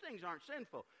things. Those things aren't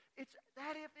sinful. It's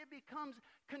that if it becomes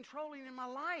controlling in my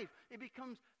life, it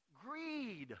becomes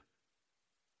greed,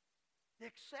 the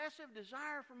excessive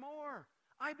desire for more.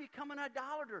 I become an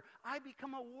idolater. I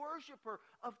become a worshiper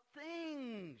of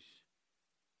things.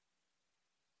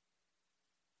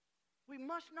 We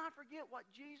must not forget what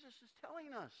Jesus is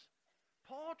telling us.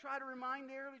 Paul tried to remind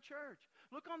the early church.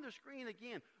 Look on the screen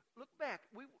again. Look back.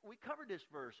 We covered this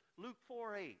verse, Luke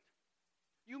 4:8.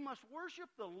 You must worship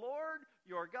the Lord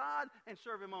your God and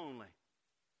serve him only.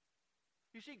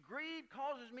 You see, greed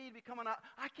causes me to become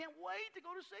I can't wait to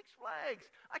go to Six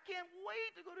Flags. I can't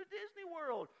wait to go to Disney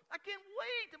World. I can't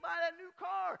wait to buy that new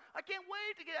car. I can't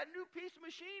wait to get that new piece of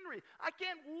machinery. I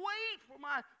can't wait for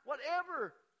my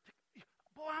whatever.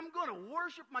 Boy, I'm going to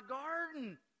worship my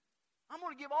garden. I'm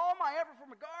going to give all my effort for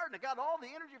my garden. I got all the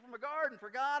energy for my garden.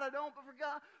 For God, I don't, but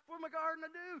for my garden,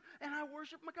 I do. And I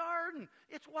worship my garden.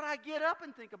 It's what I get up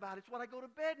and think about. It's what I go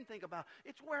to bed and think about.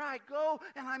 It's where I go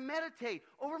and I meditate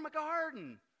over my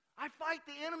garden. I fight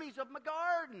the enemies of my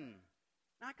garden.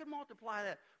 Now, I could multiply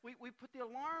that. We put the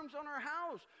alarms on our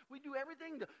house. We do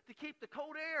everything to keep the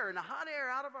cold air and the hot air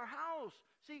out of our house.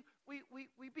 See, we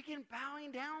begin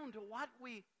bowing down to what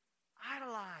we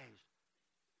idolize.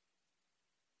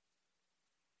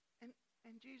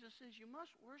 And Jesus says, you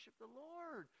must worship the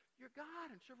Lord, your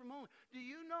God, and serve him only. Do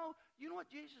you know what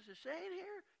Jesus is saying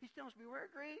here? He's telling us, beware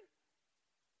greed.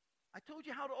 I told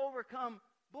you how to overcome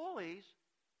bullies.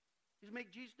 Is make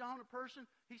Jesus a dominant person.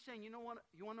 He's saying, you know what?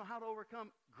 You want to know how to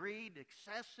overcome greed,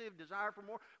 excessive desire for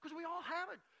more? Because we all have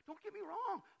it. Don't get me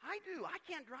wrong. I do. I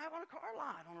can't drive on a car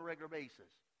lot on a regular basis.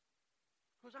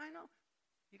 Because I know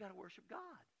you got to worship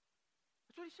God.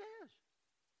 That's what he says.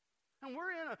 And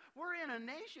we're in a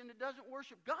nation that doesn't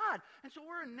worship God. And so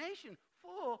we're a nation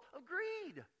full of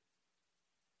greed.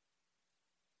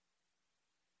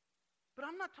 But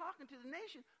I'm not talking to the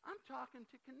nation. I'm talking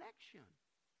to connection.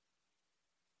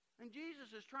 And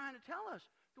Jesus is trying to tell us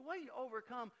the way you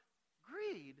overcome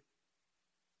greed,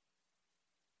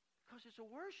 because it's a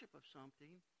worship of something,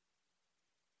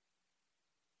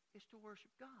 is to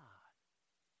worship God.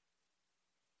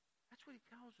 That's what he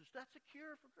tells us. That's a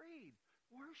cure for greed.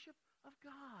 Worship of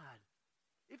God.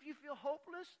 If you feel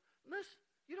hopelessness,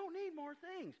 you don't need more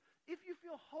things. If you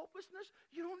feel hopelessness,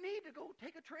 you don't need to go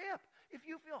take a trip. If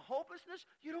you feel hopelessness,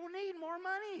 you don't need more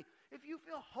money. If you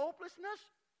feel hopelessness,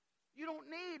 you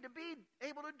don't need to be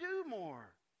able to do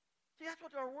more. See, that's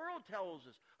what our world tells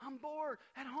us. I'm bored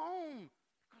at home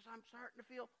because I'm starting to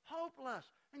feel hopeless.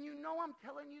 And you know I'm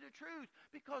telling you the truth,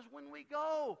 because when we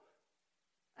go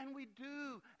and we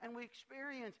do and we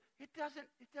experience, it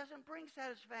doesn't bring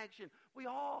satisfaction. We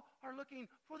all are looking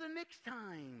for the next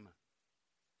time.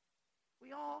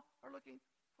 We all are looking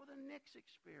for the next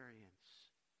experience.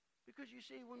 Because you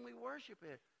see, when we worship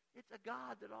it, it's a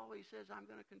God that always says, I'm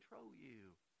going to control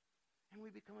you. and we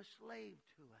become a slave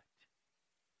to it.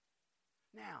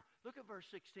 Now, look at verse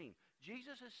 16.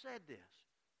 Jesus has said this,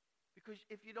 because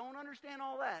if you don't understand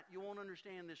all that, you won't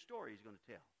understand this story he's going to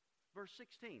tell. Verse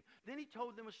 16. Then he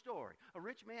told them a story. A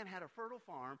rich man had a fertile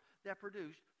farm that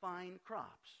produced fine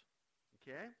crops.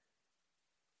 Okay?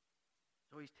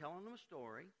 So he's telling them a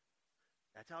story.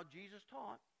 That's how Jesus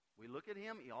taught. We look at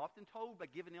him. He often told by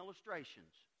giving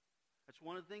illustrations. That's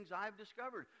one of the things I've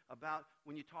discovered about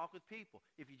when you talk with people.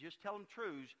 If you just tell them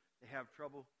truths, they have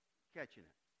trouble catching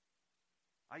it.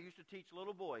 I used to teach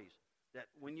little boys that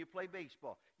when you play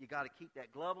baseball, you got to keep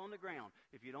that glove on the ground.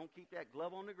 If you don't keep that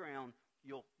glove on the ground,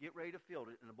 you'll get ready to field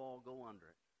it and the ball will go under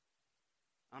it.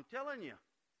 I'm telling you,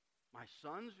 my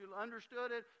sons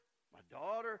understood it. My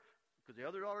daughter, because the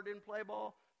other daughter didn't play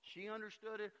ball, she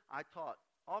understood it. I taught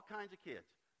all kinds of kids.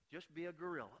 Just be a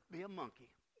gorilla. Be a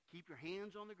monkey. Keep your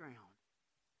hands on the ground.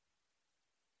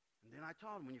 And then I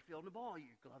taught them, when you're fielding the ball,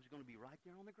 your glove's going to be right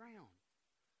there on the ground.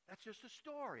 That's just a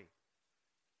story.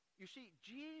 You see,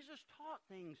 Jesus taught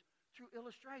things through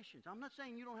illustrations. I'm not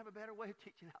saying you don't have a better way of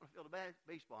teaching how to field a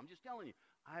baseball. I'm just telling you,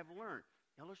 I've learned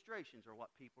illustrations are what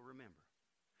people remember.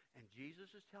 And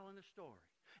Jesus is telling a story.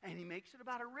 And he makes it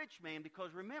about a rich man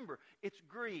because, remember, it's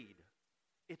greed.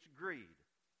 It's greed.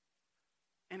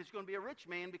 And it's going to be a rich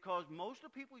man because most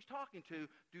of the people he's talking to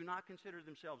do not consider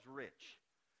themselves rich.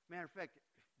 Matter of fact,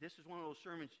 this is one of those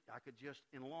sermons I could just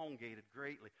elongate it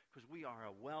greatly because we are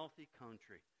a wealthy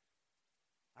country.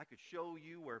 I could show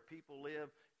you where people live,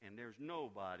 and there's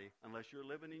nobody, unless you're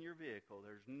living in your vehicle,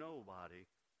 there's nobody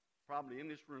probably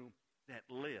in this room that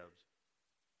lives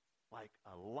like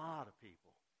a lot of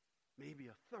people. Maybe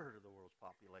a third of the world's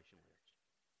population lives.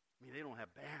 I mean, they don't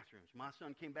have bathrooms. My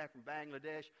son came back from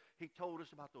Bangladesh. He told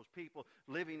us about those people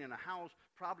living in a house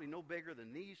probably no bigger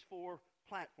than these 4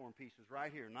 platform pieces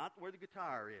right here, not where the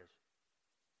guitar is.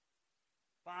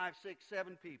 5, 6,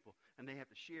 7 people, and they have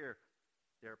to share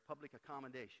their public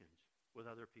accommodations with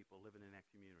other people living in that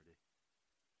community.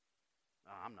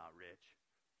 I'm not rich.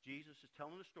 Jesus is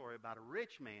telling a story about a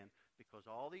rich man because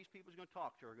all these people he's going to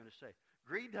talk to are going to say,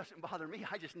 greed doesn't bother me,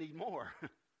 I just need more.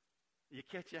 You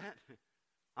catch that?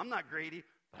 I'm not greedy,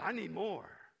 but I need more.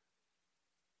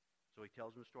 So he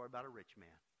tells them a story about a rich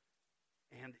man.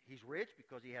 And he's rich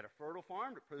because he had a fertile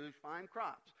farm that produced fine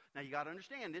crops. Now you got to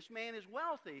understand, this man is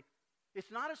wealthy. It's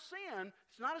not a sin.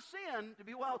 It's not a sin to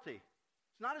be wealthy.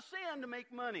 It's not a sin to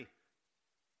make money.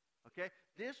 Okay?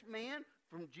 This man,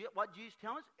 from what Jesus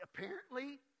tells us,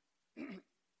 apparently,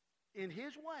 in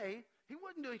his way, he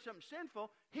wasn't doing something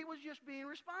sinful. He was just being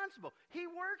responsible. He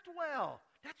worked well.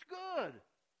 That's good.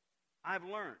 I've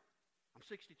learned. I'm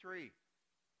 63.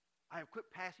 I have quit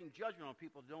passing judgment on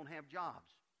people that don't have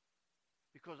jobs.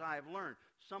 Because I have learned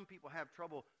some people have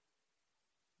trouble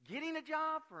getting a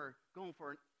job or going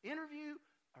for an interview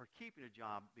or keeping a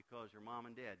job because their mom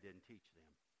and dad didn't teach them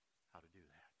how to do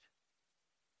that.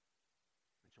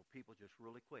 And so people just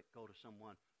really quick go to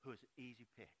someone who is an easy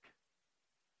pick.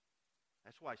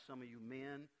 That's why some of you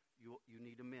men, you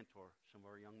need to mentor some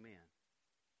of our young men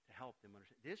to help them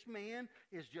understand. This man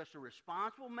is just a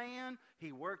responsible man.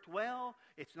 He worked well.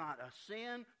 It's not a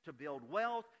sin to build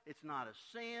wealth. It's not a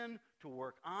sin to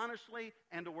work honestly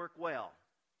and to work well.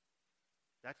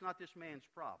 That's not this man's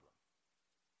problem.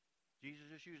 Jesus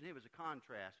is using him as a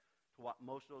contrast to what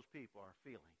most of those people are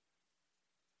feeling.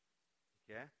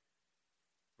 Okay?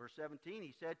 Verse 17,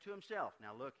 he said to himself,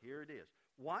 now look, here it is.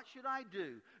 What should I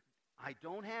do? I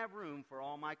don't have room for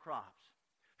all my crops.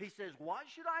 He says, what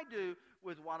should I do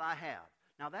with what I have?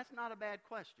 Now, that's not a bad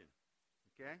question.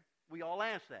 Okay? We all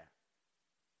ask that.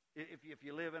 If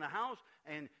you live in a house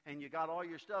and you got all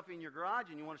your stuff in your garage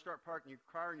and you want to start parking your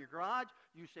car in your garage,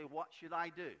 you say, what should I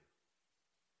do?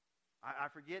 I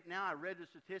forget now, I read the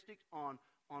statistics on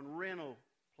rental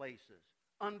places.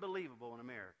 Unbelievable in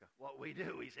America. What we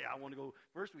do, we say,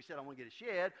 first we said, I want to get a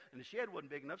shed, and the shed wasn't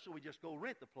big enough, so we just go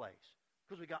rent the place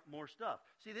because we got more stuff.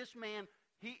 See, this man,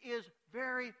 he is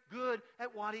very good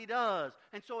at what he does.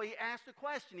 And so he asked a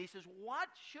question. He says, what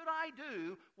should I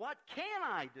do? What can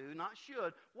I do? Not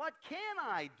should. What can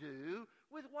I do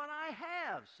with what I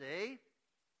have, see?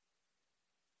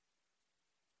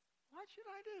 What should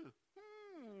I do?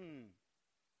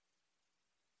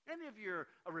 And if you're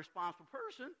a responsible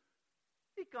person,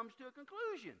 he comes to a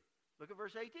conclusion. Look at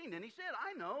verse 18. Then he said,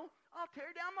 I know, I'll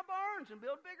tear down my barns and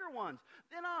build bigger ones.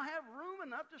 Then I'll have room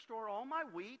enough to store all my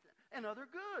wheat and other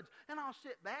goods. And I'll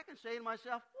sit back and say to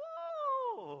myself,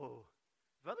 whoa,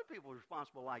 if other people were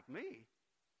responsible like me,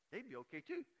 they'd be okay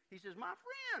too. He says, my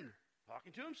friend,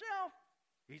 talking to himself.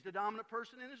 He's the dominant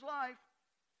person in his life.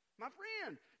 My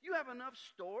friend, you have enough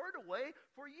stored away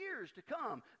for years to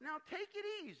come. Now take it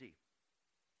easy.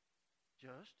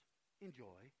 just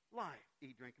enjoy life.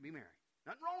 Eat, drink, and be merry.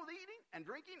 Nothing wrong with eating and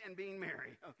drinking and being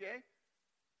merry, okay?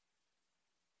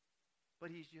 But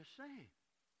he's just saying,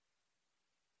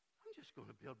 I'm just going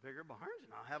to build bigger barns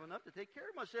and I'll have enough to take care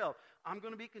of myself. I'm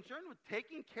going to be concerned with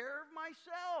taking care of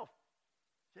myself.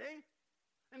 See?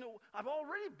 And I've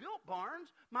already built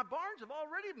barns. My barns have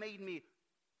already made me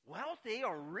wealthy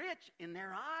or rich in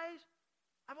their eyes.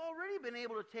 I've already been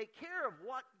able to take care of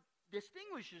what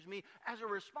distinguishes me as a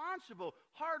responsible,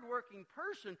 hardworking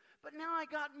person, but now I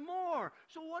got more.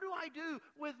 So what do I do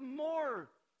with more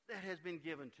that has been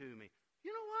given to me?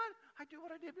 You know what? I do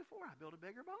what I did before. I build a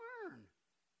bigger barn.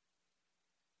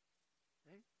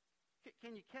 Okay?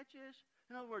 Can you catch this?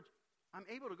 In other words, I'm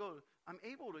able to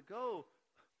go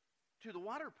to the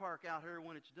water park out here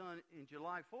when it's done in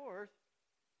July 4th,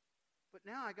 but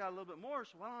now I got a little bit more,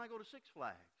 so why don't I go to Six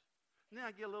Flags? And then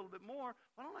I get a little bit more,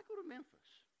 why don't I go to Memphis?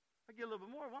 I get a little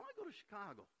bit more, why don't I go to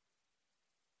Chicago?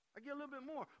 I get a little bit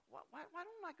more, why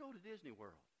don't I go to Disney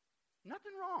World?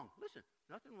 Nothing wrong. Listen,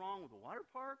 nothing wrong with the water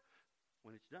park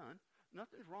when it's done.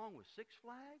 Nothing's wrong with Six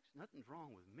Flags. Nothing's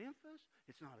wrong with Memphis.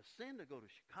 It's not a sin to go to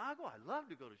Chicago. I love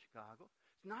to go to Chicago.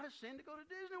 It's not a sin to go to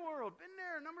Disney World. Been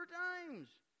there a number of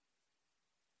times.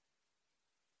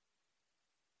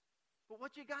 But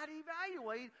what you got to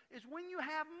evaluate is when you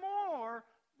have more,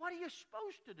 what are you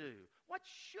supposed to do? What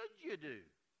should you do?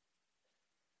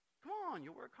 Come on,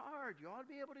 you work hard. You ought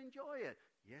to be able to enjoy it.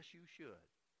 Yes, you should.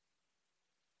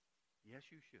 Yes,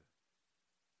 you should.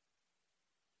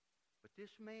 But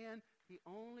this man, he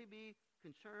only be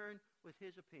concerned with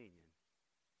his opinion.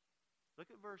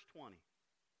 Look at verse 20.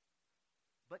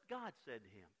 But God said to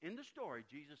him, in the story,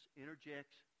 Jesus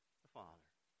interjects the Father.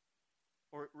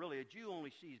 Or really, a Jew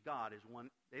only sees God as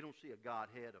one. They don't see a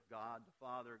Godhead of God, the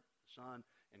Father, the Son,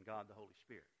 and God, the Holy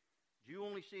Spirit. Jew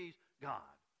only sees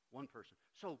God, one person.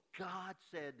 So God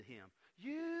said to him,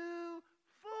 you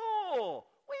fool!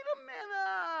 Wait a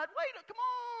minute! Come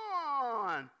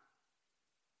on!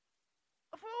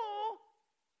 A fool!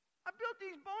 I built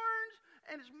these barns,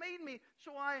 and it's made me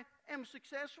so I am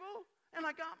successful, and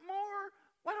I got more.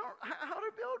 How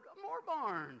to build more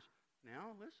barns?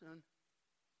 Now, listen.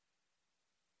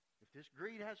 If this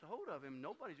greed has a hold of him,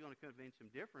 nobody's going to convince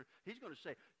him different. He's going to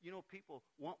say, people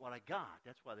want what I got.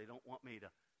 That's why they don't want me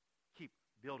to keep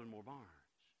building more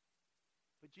barns.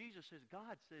 But Jesus says,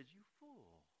 God says, you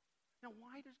fool. Now,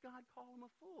 why does God call him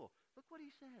a fool? Look what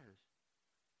he says.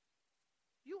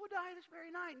 You will die this very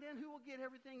night, and then who will get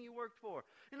everything you worked for?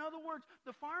 In other words,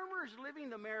 the farmer is living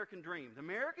the American dream. The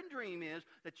American dream is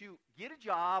that you get a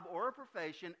job or a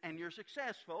profession, and you're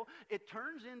successful. It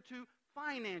turns into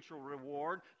financial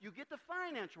reward. You get the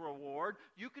financial reward.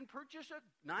 You can purchase a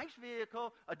nice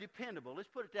vehicle, a dependable, let's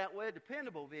put it that way, a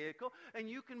dependable vehicle, and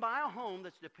you can buy a home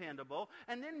that's dependable,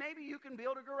 and then maybe you can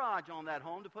build a garage on that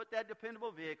home to put that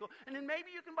dependable vehicle, and then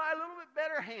maybe you can buy a little bit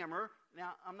better hammer.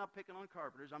 Now, I'm not picking on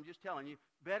carpenters. I'm just telling you,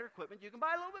 better equipment. You can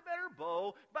buy a little bit better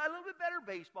bow, buy a little bit better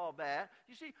baseball bat,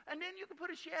 you see, and then you can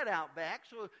put a shed out back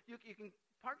so you can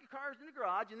park your cars in the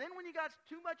garage, and then when you got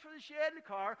too much for the shed and the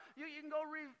car, you can go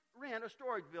rent a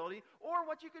storage building, or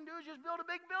what you can do is just build a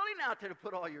big building out there to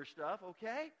put all your stuff,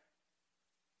 okay?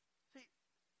 See,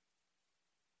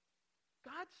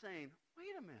 God's saying,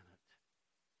 wait a minute.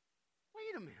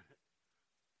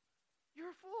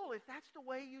 You're a fool if that's the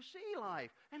way you see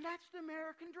life, and that's the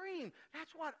American dream.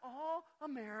 That's what all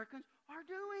Americans are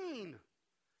doing.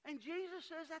 And Jesus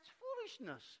says that's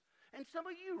foolishness. And some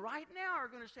of you right now are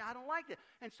going to say, I don't like that.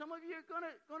 And some of you are going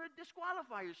to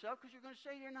disqualify yourself because you're going to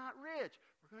say you're not rich.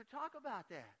 We're going to talk about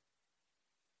that.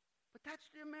 But that's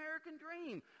the American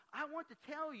dream. I want to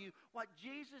tell you what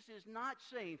Jesus is not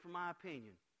saying, from my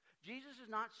opinion. Jesus is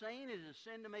not saying it is a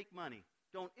sin to make money.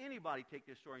 Don't anybody take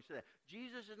this story and say that.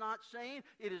 Jesus is not saying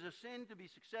it is a sin to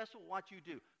be successful at what you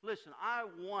do. Listen, I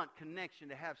want connection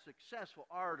to have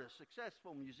successful artists,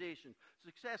 successful musicians,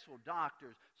 successful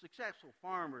doctors, successful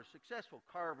farmers, successful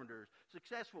carpenters,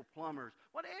 successful plumbers,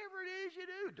 whatever it is you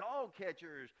do, dog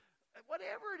catchers,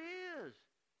 whatever it is.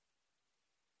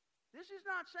 This is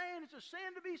not saying it's a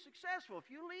sin to be successful. If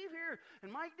you leave here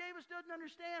and Mike Davis doesn't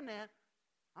understand that,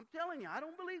 I'm telling you, I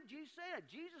don't believe Jesus said it.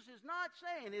 Jesus is not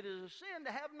saying it is a sin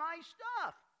to have nice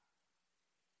stuff.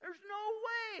 There's no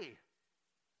way.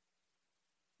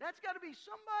 That's got to be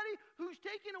somebody who's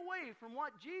taken away from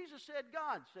what Jesus said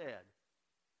God said.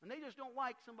 And they just don't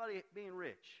like somebody being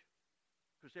rich,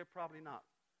 because they're probably not,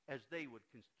 as they would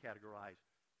categorize,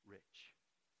 rich.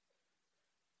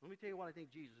 Let me tell you what I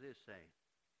think Jesus is saying.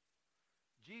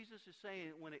 Jesus is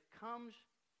saying when it comes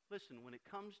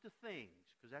to things,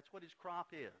 because that's what his crop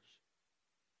is.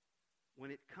 When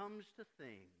it comes to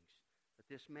things that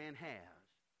this man has,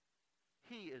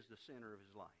 He is the center of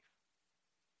his life.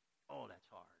 Oh, that's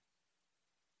hard.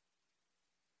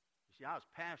 You see, I was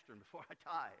pastoring before I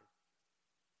tithed.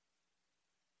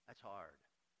 That's hard.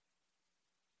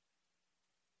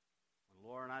 When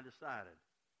Laura and I decided,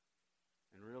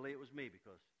 and really it was me,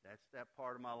 because that's that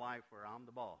part of my life where I'm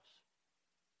the boss.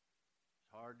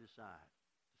 It's hard to decide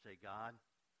to say, God,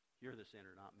 you're the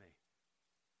center, not me.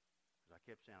 Because I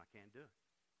kept saying, I can't do it.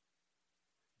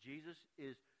 Jesus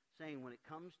is saying when it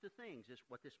comes to things,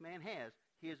 what this man has,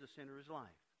 he is the center of his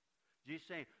life. Jesus is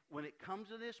saying, when it comes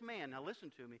to this man, now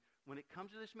listen to me, when it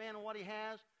comes to this man and what he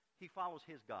has, he follows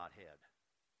his Godhead.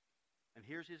 And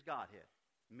here's his Godhead.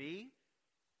 Me,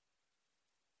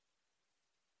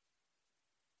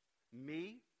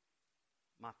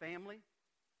 my family,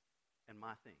 and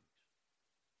my things.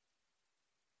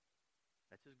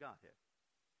 That's his Godhead.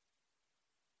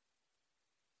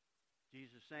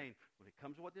 Jesus is saying, when it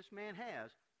comes to what this man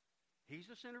has, he's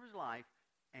the center of his life,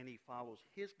 and he follows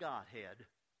his Godhead.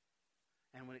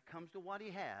 And when it comes to what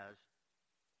he has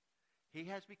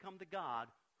become the God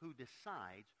who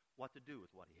decides what to do with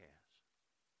what he has.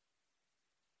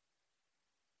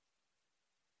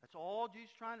 That's all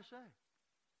Jesus is trying to say.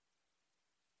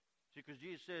 See, because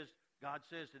Jesus says, God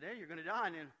says today you're going to die,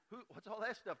 and then what's all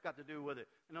that stuff got to do with it?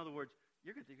 In other words,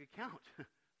 you're going to take account.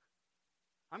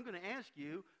 I'm going to ask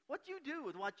you what you do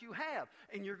with what you have.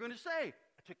 And you're going to say,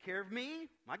 I took care of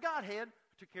me, my Godhead.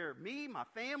 I took care of me, my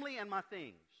family, and my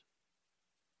things.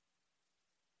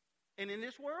 And in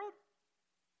this world,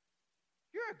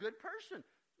 you're a good person.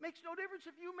 Makes no difference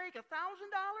if you make $1,000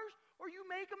 or you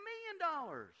make $1 million.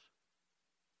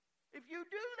 If you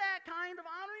do that kind of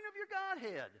honoring of your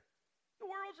Godhead, the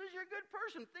world says you're a good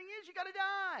person. Thing is, you got to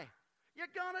die. You're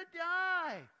going to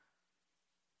die.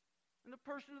 And the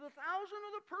person of the 1,000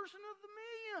 or the person of the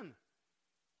million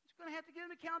is going to have to give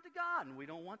an account to God. And we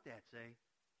don't want that, see?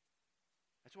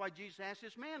 That's why Jesus asked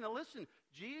this man. Now listen,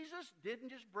 Jesus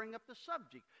didn't just bring up the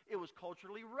subject. It was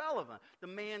culturally relevant. The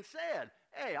man said,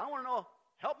 hey, I want to know,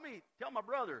 help me tell my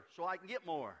brother so I can get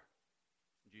more.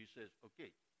 And Jesus says,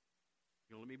 okay,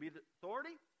 you want to let me be the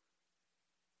authority?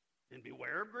 Then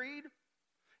beware of greed.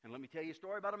 And let me tell you a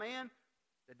story about a man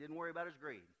that didn't worry about his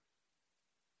greed.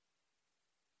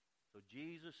 So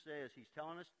Jesus says, he's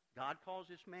telling us, God calls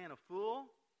this man a fool.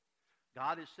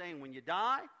 God is saying, when you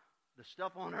die, the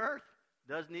stuff on earth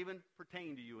doesn't even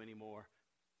pertain to you anymore.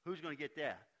 Who's going to get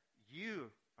that? You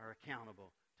are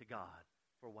accountable to God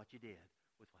for what you did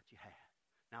with what you had.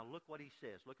 Now look what he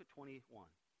says. Look at 21.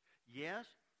 Yes,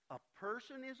 a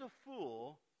person is a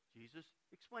fool. Jesus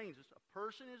explains this. A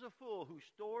person is a fool who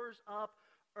stores up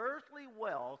earthly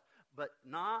wealth but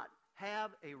not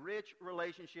have a rich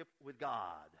relationship with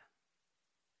God.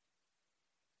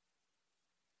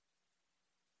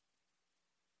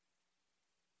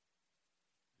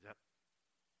 Is that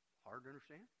hard to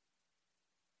understand?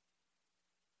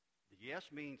 The yes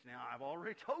means, now I've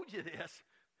already told you this,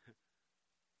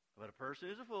 but a person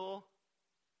is a fool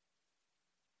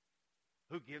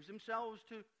who gives themselves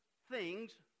to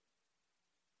things,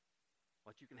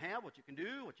 what you can have, what you can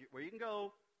do, where you can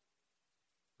go,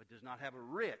 but does not have a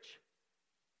rich,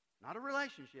 not a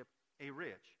relationship, a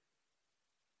rich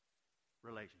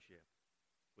relationship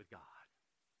with God.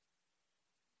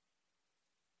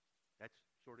 That's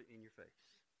sort of in your face.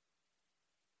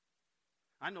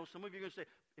 I know some of you are going to say,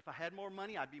 if I had more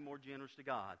money, I'd be more generous to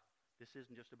God. This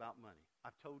isn't just about money.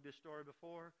 I've told this story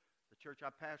before. The church I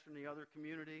pastor in the other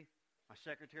community, my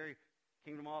secretary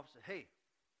came to my office and said, hey,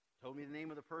 told me the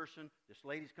name of the person. This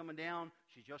lady's coming down.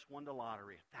 She just won the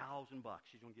lottery, $1,000.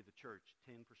 She's going to give the church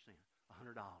 10%,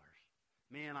 $100.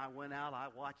 Man, I went out. I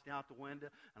watched out the window,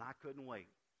 and I couldn't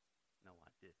wait. No, I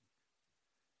didn't.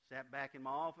 Sat back in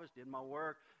my office, did my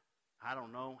work. I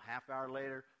don't know, half hour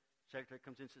later, secretary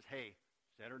comes in and says, hey,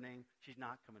 said her name. She's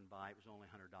not coming by. It was only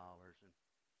 $100. And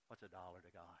what's $1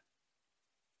 to God?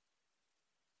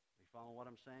 You follow what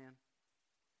I'm saying?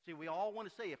 See, we all want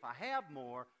to say, if I have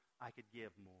more, I could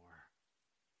give more.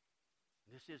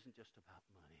 This isn't just about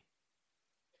money.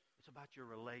 It's about your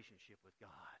relationship with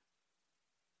God.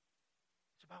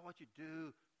 It's about what you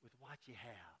do with what you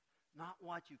have, not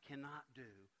what you cannot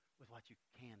do with what you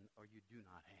can or you do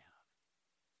not have.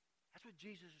 That's what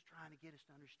Jesus is trying to get us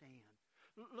to understand.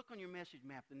 Look on your message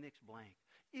map, the next blank.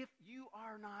 If you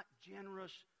are not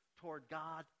generous toward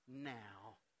God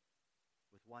now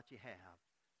with what you have,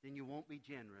 then you won't be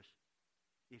generous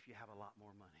if you have a lot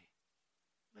more money.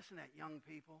 Listen to that, young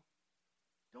people.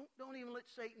 Don't even let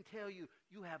Satan tell you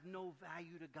you have no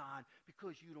value to God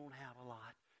because you don't have a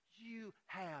lot. You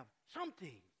have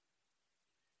something.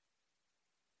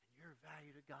 And your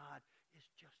value to God is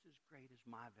just as great as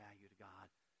my value to God.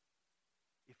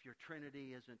 if your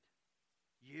Trinity isn't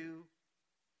you,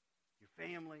 your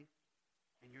family,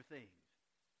 and your things.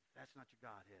 If that's not your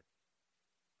Godhead.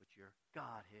 But your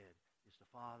Godhead is the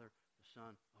Father, the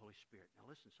Son, the Holy Spirit. Now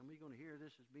listen, some of you are going to hear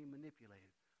this as being manipulated.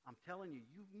 I'm telling you,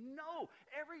 you know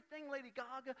everything Lady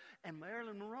Gaga and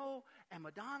Marilyn Monroe and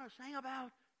Madonna sang about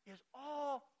is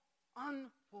all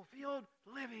unfulfilled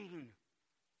living.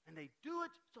 And they do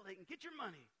it so they can get your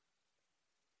money.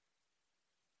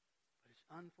 But it's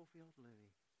unfulfilled living.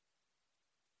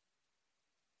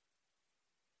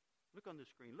 Look on the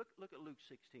screen. Look at Luke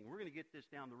 16. We're going to get this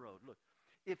down the road. Look.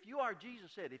 If you are, Jesus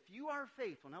said, if you are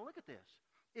faithful, now look at this.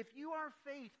 If you are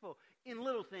faithful in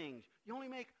little things, you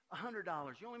only make $100,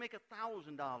 you only make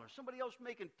 $1,000. Somebody else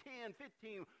making 10,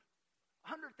 15,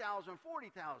 100,000,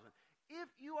 40,000. If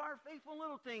you are faithful in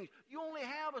little things, you only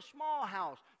have a small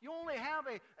house. You only have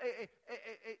a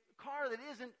car that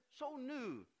isn't so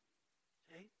new.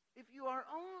 See? If you are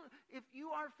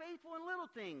faithful in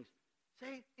little things,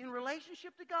 say, in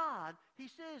relationship to God, he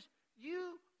says,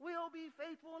 you will be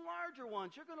faithful in larger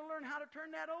ones. You're going to learn how to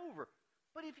turn that over.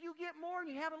 But if you get more and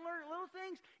you haven't learned little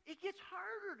things, it gets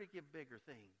harder to give bigger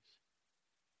things.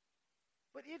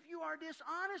 But if you are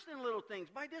dishonest in little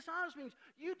things, by dishonest means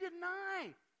you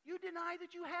deny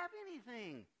that you have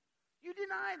anything. You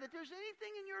deny that there's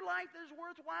anything in your life that is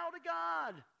worthwhile to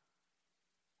God.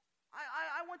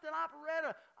 I went to an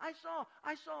operetta. I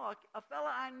saw a fella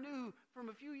I knew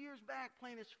from a few years back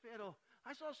playing his fiddle.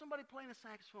 I saw somebody playing a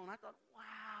saxophone. I thought,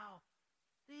 wow,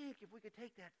 think if we could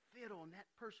take that fiddle and that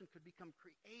person could become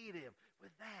creative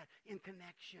with that in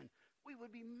connection. We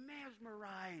would be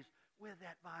mesmerized with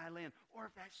that violin. Or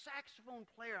if that saxophone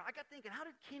player, I got thinking, how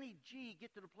did Kenny G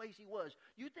get to the place he was?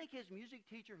 You think his music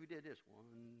teacher who did this, 1,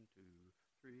 2,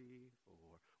 3,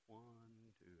 4, 1,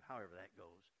 2, however that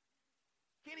goes.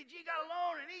 Kenny G got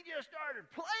alone and he just started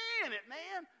playing it,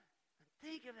 man.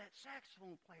 Think of that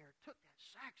saxophone player, took that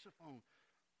saxophone,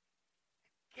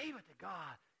 and gave it to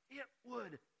God. It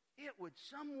would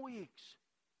some weeks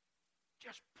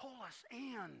just pull us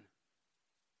in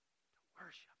to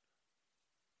worship.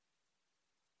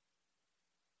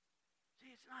 See,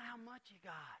 it's not how much you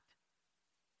got.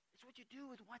 It's what you do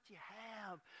with what you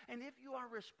have. And if you are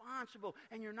responsible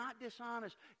and you're not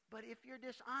dishonest, but if you're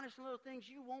dishonest in little things,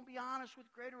 you won't be honest with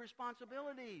greater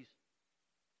responsibilities.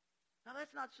 Now,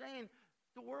 that's not saying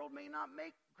the world may not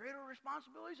make greater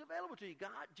responsibilities available to you.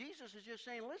 Jesus is just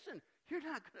saying, listen, you're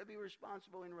not going to be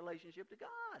responsible in relationship to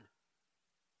God.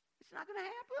 It's not going to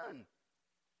happen.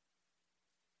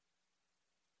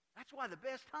 That's why the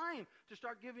best time to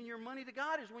start giving your money to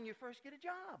God is when you first get a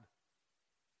job.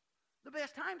 The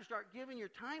best time to start giving your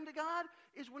time to God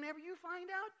is whenever you find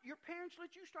out your parents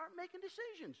let you start making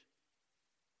decisions.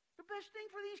 The best thing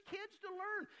for these kids to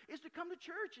learn is to come to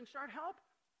church and start help.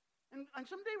 And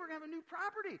someday we're going to have a new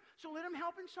property, so let them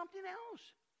help in something else.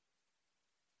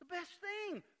 The best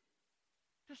thing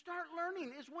to start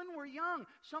learning is when we're young.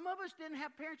 Some of us didn't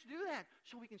have parents do that,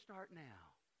 so we can start now.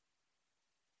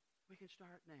 We can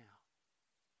start now.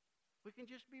 We can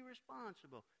just be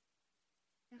responsible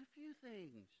in a few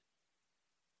things.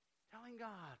 Telling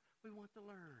God we want to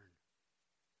learn.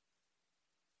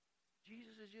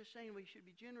 Jesus is just saying we should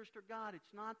be generous to God.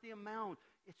 It's not the amount.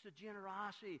 It's the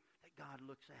generosity that God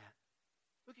looks at.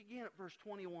 Look again at verse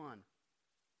 21.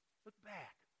 Look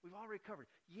back. We've already covered.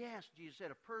 Yes, Jesus said,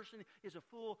 a person is a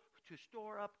fool to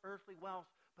store up earthly wealth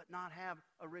but not have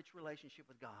a rich relationship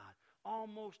with God.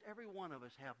 Almost every one of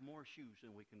us have more shoes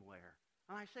than we can wear.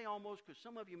 And I say almost because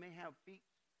some of you may have feet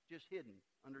just hidden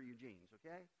under your jeans,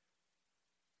 okay?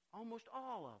 Almost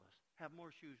all of us have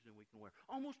more shoes than we can wear.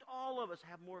 Almost all of us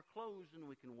have more clothes than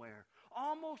we can wear.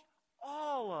 Almost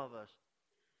all of us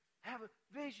have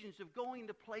visions of going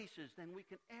to places than we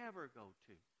can ever go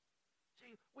to.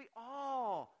 See, we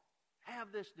all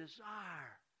have this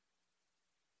desire.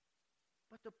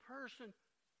 But the person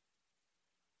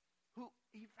who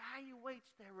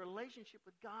evaluates their relationship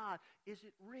with God, is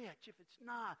it rich? If it's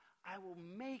not, I will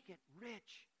make it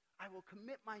rich. I will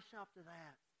commit myself to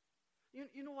that.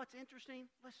 You know what's interesting?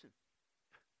 Listen.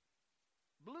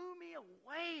 Blew me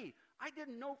away. I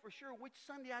didn't know for sure which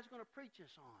Sunday I was going to preach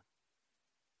this on.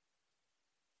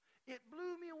 It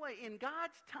blew me away. In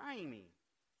God's timing,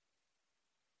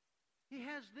 He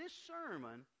has this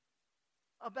sermon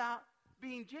about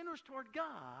being generous toward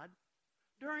God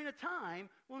during a time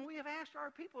when we have asked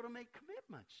our people to make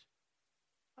commitments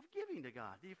of giving to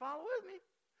God. Do you follow with me?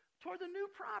 Toward the new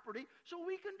property so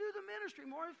we can do the ministry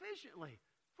more efficiently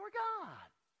for God.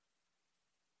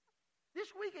 This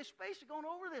week, as Space is going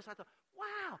over this, I thought,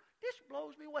 wow, this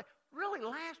blows me away. Really,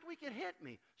 last week it hit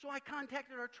me. So I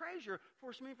contacted our treasurer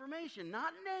for some information,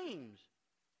 not names.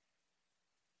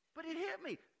 But it hit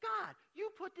me. God,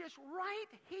 you put this right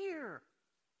here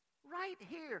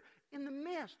in the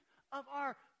midst of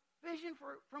our vision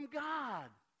from God.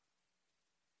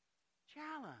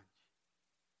 Challenge.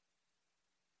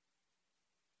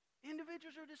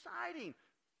 Individuals are deciding,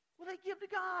 will they give to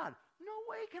God? No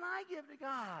way can I give to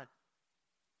God.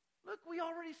 Look, we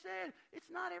already said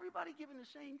it's not everybody giving the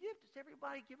same gift. It's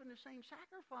everybody giving the same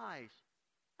sacrifice.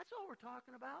 That's all we're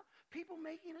talking about. People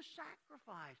making a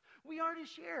sacrifice. We are to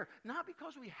share, not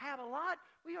because we have a lot.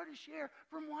 We are to share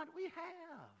from what we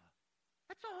have.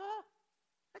 That's all.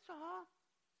 That's all.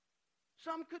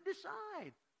 Some could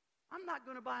decide, I'm not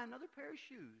going to buy another pair of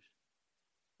shoes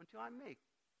until I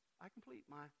complete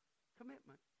my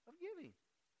commitment of giving.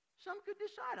 Some could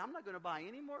decide, I'm not going to buy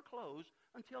any more clothes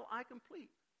until I complete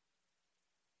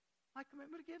my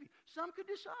commitment of giving. Some could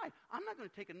decide, I'm not going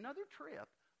to take another trip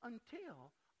until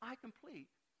I complete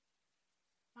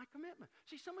my commitment.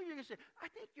 See, some of you are going to say, I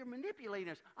think you're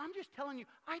manipulating us. I'm just telling you,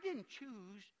 I didn't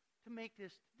choose to make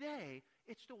this today.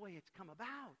 It's the way it's come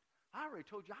about. I already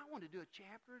told you I wanted to do a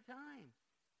chapter at a time.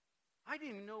 I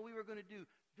didn't even know we were going to do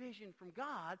vision from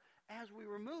God as we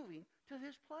were moving to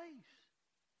this place.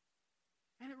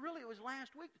 And it was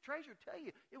last week. The treasurer tell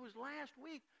you, it was last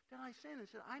week that I sent and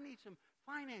said, I need some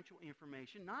financial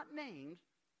information, not names,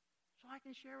 so I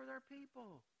can share with our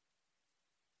people.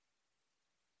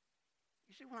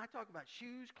 You see, when I talk about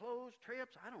shoes, clothes,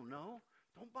 trips, I don't know.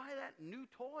 Don't buy that new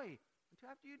toy until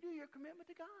after you do your commitment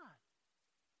to God.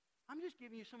 I'm just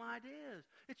giving you some ideas.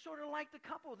 It's sort of like the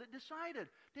couple that decided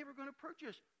they were going to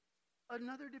purchase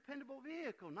another dependable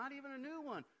vehicle, not even a new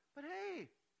one. But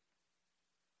hey,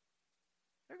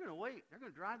 they're going to wait. They're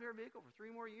going to drive their vehicle for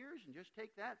 3 more years and just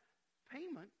take that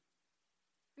payment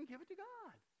and give it to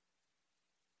God.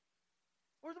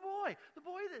 Or the boy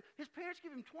that his parents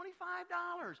give him $25,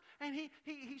 and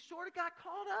he sort of got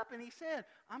caught up, and he said,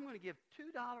 I'm going to give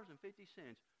 $2.50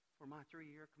 for my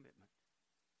 3-year commitment.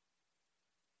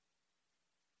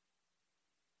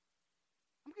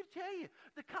 I'm going to tell you,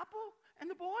 the couple and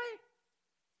the boy,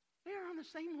 they're on the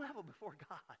same level before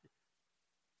God.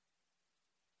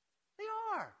 They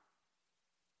are.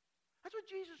 That's what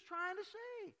Jesus is trying to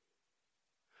say.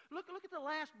 Look at the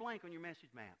last blank on your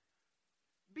message map.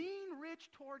 Being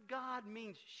rich toward God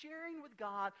means sharing with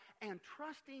God and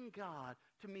trusting God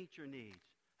to meet your needs.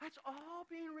 That's all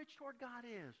being rich toward God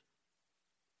is.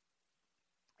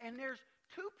 And there's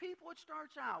 2 people it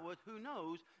starts out with who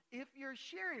knows if you're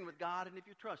sharing with God and if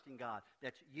you're trusting God.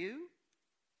 That's you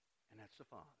and that's the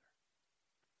Father.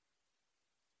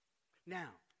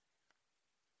 Now,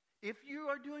 if you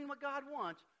are doing what God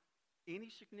wants, any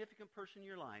significant person in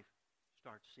your life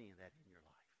starts seeing that in your life.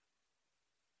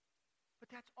 But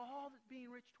that's all that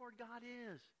being rich toward God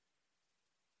is.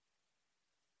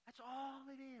 That's all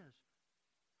it is.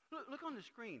 Look on the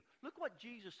screen. Look what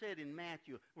Jesus said in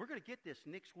Matthew. We're going to get this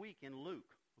next week in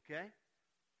Luke, okay?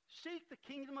 Seek the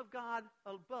kingdom of God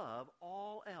above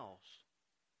all else.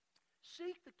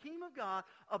 Seek the kingdom of God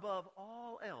above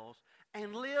all else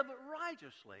and live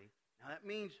righteously. Now that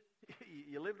means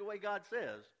you live the way God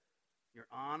says. You're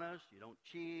honest, you don't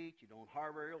cheat, you don't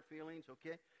harbor ill feelings,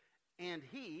 okay? And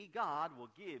He, God, will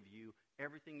give you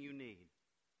everything you need.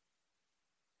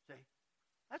 See?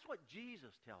 That's what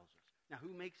Jesus tells us. Now,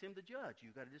 who makes Him the judge?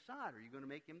 You've got to decide. Are you going to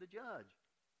make Him the judge?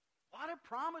 What a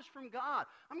promise from God.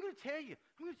 I'm going to tell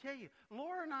you,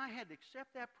 Laura and I had to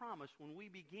accept that promise when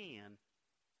we began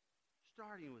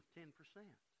starting with 10%.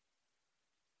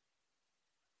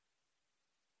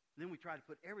 Then we tried to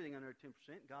put everything under 10%.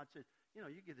 God said,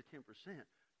 you give the 10%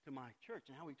 to my church.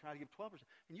 Now we try to give 12%.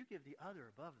 And you give the other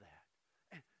above that.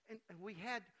 And we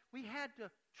had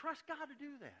to trust God to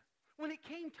do that. When it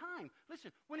came time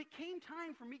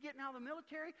for me getting out of the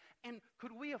military, and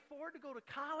could we afford to go to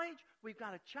college? We've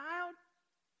got a child.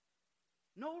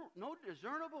 No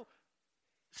discernible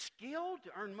skill to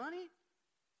earn money.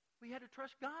 We had to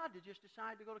trust God to just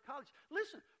decide to go to college.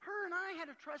 Listen, her and I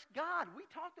had to trust God. We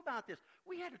talked about this.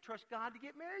 We had to trust God to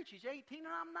get married. She's 18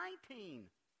 and I'm 19.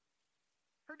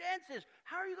 Her dad says,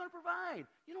 how are you going to provide?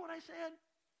 You know what I said?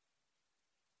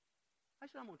 I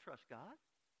said, I'm going to trust God.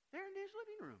 There in his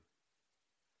living room.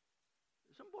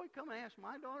 Some boy come and ask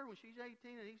my daughter when she's 18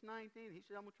 and he's 19. He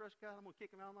said, I'm going to trust God. I'm going to kick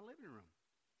him out of my living room.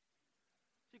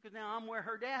 See, because now I'm where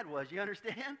her dad was. You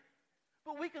understand?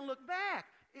 But we can look back.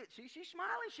 She's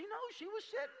smiling. She knows she was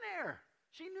sitting there.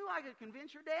 She knew I could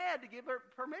convince her dad to give her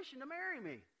permission to marry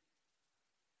me.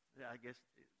 Yeah, I guess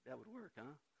that would work,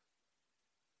 huh?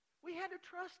 We had to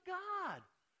trust God.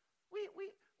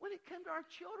 When it came to our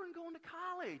children going to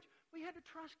college, we had to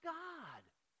trust God.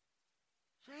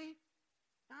 See?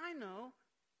 I know.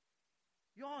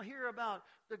 You all hear about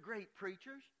the great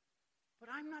preachers. But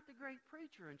I'm not the great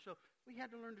preacher, and so we had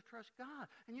to learn to trust God.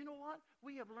 And you know what?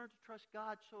 We have learned to trust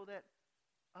God so that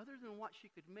other than what she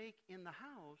could make in the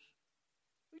house,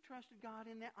 we trusted God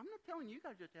in that. I'm not telling you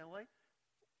guys just that way.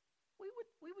 We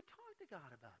would talk to God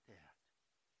about that.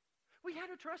 We had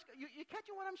to trust God. You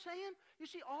catching what I'm saying? You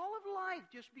see, all of life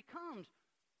just becomes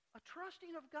a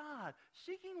trusting of God,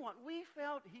 seeking what we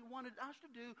felt He wanted us to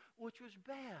do, which was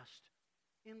best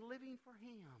in living for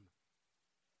Him.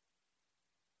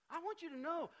 I want you to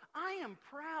know, I am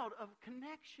proud of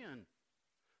Connection,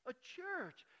 a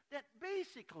church that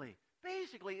basically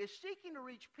is seeking to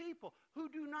reach people who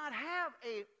do not have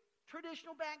a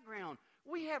traditional background.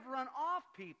 We have run off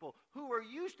people who are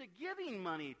used to giving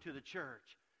money to the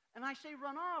church. And I say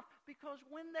run off because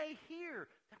when they hear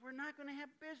that we're not going to have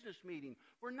business meeting,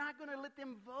 we're not going to let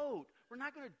them vote, we're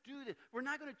not going to do this, we're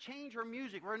not going to change our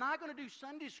music, we're not going to do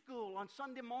Sunday school on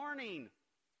Sunday morning.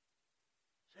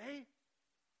 See?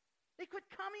 They quit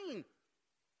coming.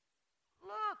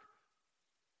 Look,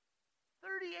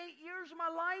 38 years of my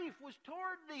life was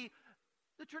toward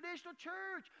the traditional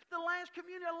church. The last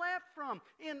community I left from,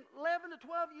 in 11 to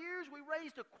 12 years, we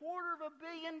raised $250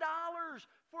 million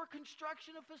for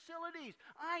construction of facilities.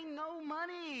 I know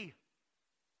money.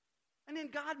 And then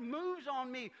God moves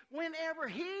on me whenever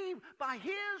He, by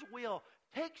His will,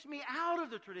 takes me out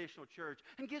of the traditional church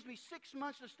and gives me 6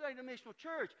 months to study the missional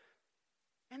church.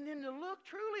 And then to look,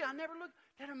 truly, I never looked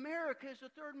that America is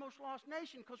the third most lost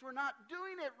nation because we're not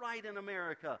doing it right in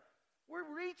America. We're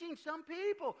reaching some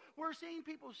people. We're seeing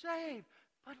people saved,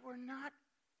 but we're not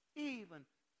even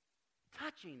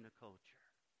touching the culture.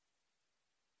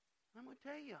 I'm going to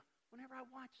tell you, whenever I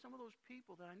watched some of those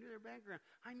people that I knew their background,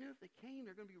 I knew if they came,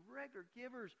 they're going to be regular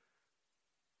givers.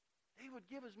 They would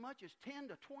give as much as 10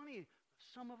 to 20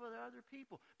 some of the other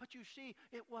people. But you see,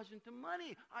 it wasn't the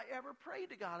money I ever prayed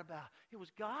to God about. It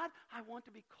was, God, I want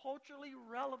to be culturally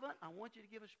relevant. I want you to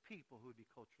give us people who would be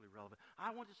culturally relevant. I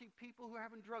want to see people who are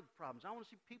having drug problems. I want to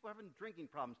see people having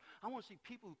drinking problems. I want to see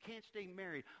people who can't stay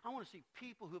married. I want to see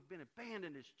people who have been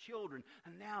abandoned as children,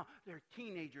 and now they're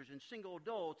teenagers and single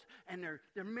adults, and they're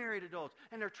married adults,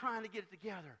 and they're trying to get it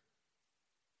together.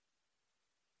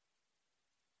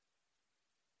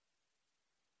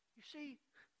 You see,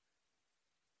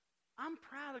 I'm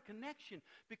proud of Connection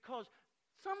because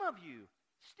some of you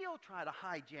still try to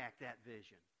hijack that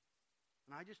vision.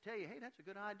 And I just tell you, hey, that's a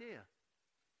good idea.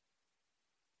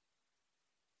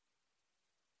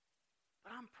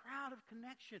 But I'm proud of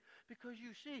Connection because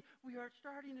you see, we are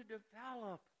starting to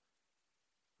develop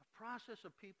a process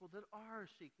of people that are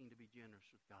seeking to be generous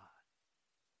with God.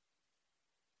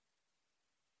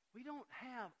 We don't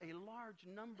have a large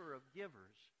number of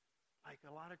givers like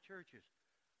a lot of churches.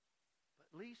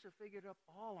 Lisa figured up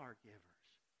all our givers.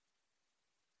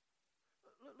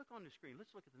 Look on the screen.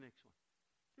 Let's look at the next one.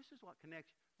 This is what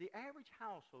Connection. The average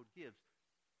household gives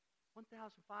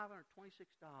 $1,526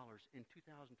 in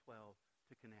 2012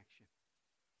 to Connection.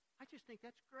 I just think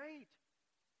that's great.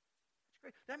 That's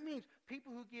great. That means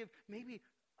people who give maybe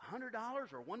 $100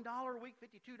 or $1 a week,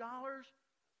 $52, or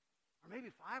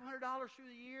maybe $500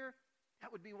 through the year, that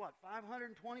would be what?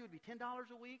 $520 would be $10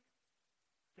 a week.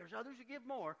 There's others who give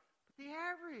more. The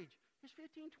average is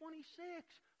 $15.26.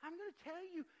 I'm going to tell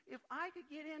you, if I could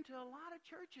get into a lot of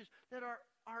churches that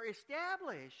are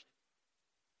established,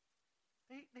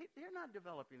 they're not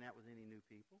developing that with any new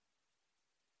people.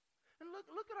 And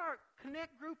look at our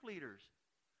Connect group leaders.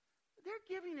 Their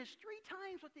giving is 3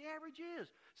 times what the average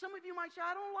is. Some of you might say,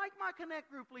 I don't like my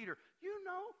Connect group leader. You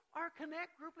know, our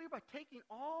Connect group leader, by taking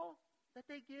all that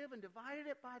they give and divided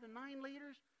it by the 9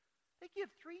 leaders, they give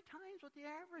 3 times what the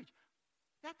average.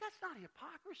 That's not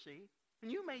hypocrisy.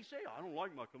 And you may say, I don't like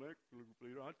my Connect group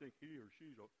leader. I think he or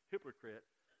she's a hypocrite.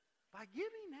 By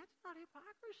giving, that's not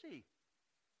hypocrisy.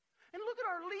 And look at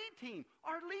our lead team.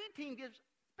 Our lead team gives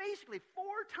basically 4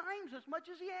 times as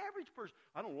much as the average person.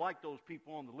 I don't like those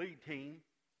people on the lead team.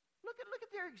 Look at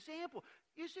their example.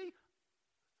 You see,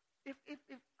 if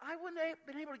I wouldn't have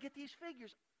been able to get these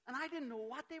figures, and I didn't know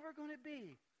what they were going to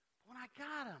be, when I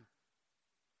got them,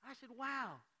 I said,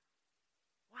 wow.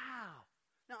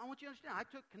 Now, I want you to understand, I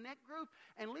took Connect Group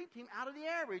and Lead Team out of the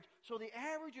average, so the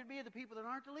average would be the people that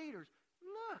aren't the leaders.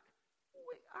 Look,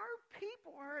 our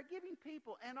people are a giving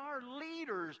people, and our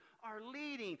leaders are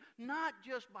leading, not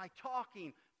just by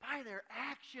talking, by their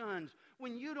actions.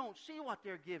 When you don't see what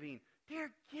they're giving.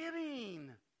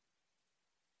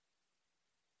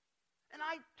 And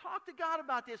I talked to God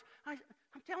about this. I'm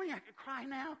telling you, I could cry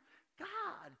now.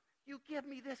 God, you give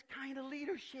me this kind of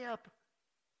leadership.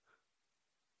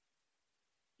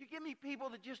 You give me people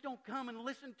that just don't come and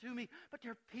listen to me, but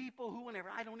they're people who, whenever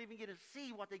I don't even get to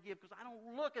see what they give because I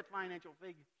don't look at financial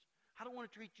figures. I don't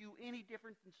want to treat you any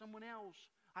different than someone else.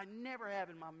 I never have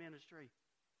in my ministry.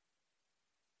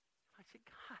 I said,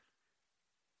 God,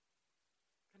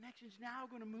 Connection's now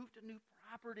going to move to new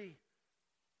property.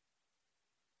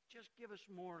 Just give us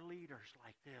more leaders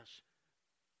like this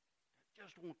that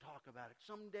just won't talk about it.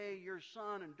 Someday your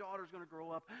son and daughter's going to grow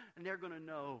up and they're going to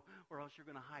know, or else you're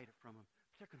going to hide it from them.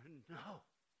 But they're going to know.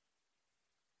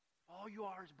 All you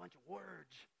are is a bunch of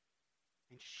words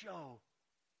and show,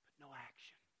 but no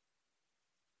action.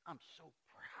 I'm so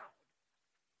proud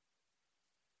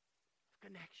of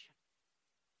Connection.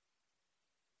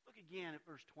 Look again at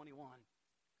verse 21.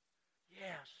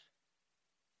 Yes,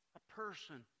 a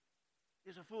person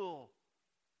is a fool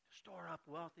to store up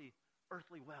wealthy,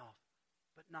 earthly wealth,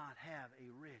 but not have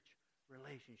a rich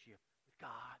relationship with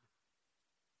God.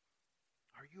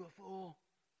 Are you a fool?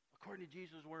 According to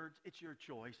Jesus' words, it's your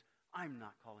choice. I'm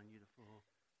not calling you the fool.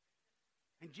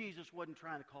 And Jesus wasn't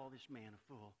trying to call this man a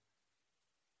fool.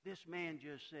 This man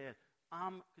just said,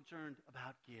 I'm concerned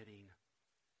about getting.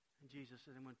 And Jesus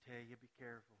said, I'm going to tell you, be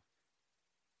careful.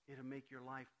 It'll make your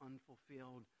life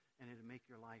unfulfilled, and it'll make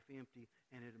your life empty,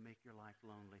 and it'll make your life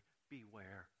lonely.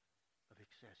 Beware of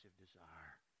excessive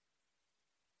desire.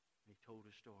 And he told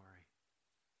a story.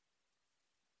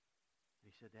 And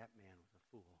he said that man was a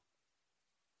fool.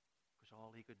 Because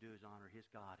all he could do is honor his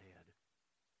Godhead.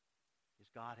 His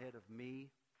Godhead of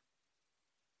me,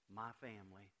 my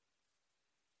family,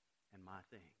 and my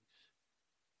things.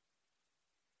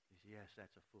 He said, yes,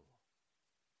 that's a fool.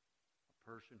 A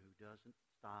person who doesn't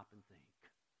stop and think.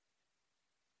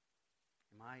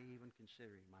 Am I even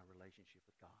considering my relationship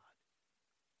with God?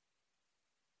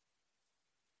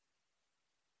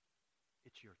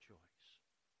 It's your choice.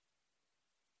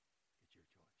 It's your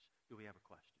choice. Do we have a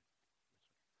question?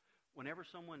 Whenever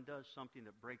someone does something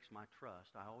that breaks my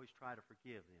trust, I always try to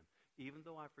forgive them. Even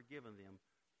though I've forgiven them,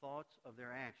 thoughts of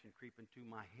their action creep into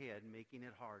my head, making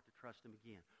it hard to trust them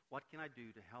again. What can I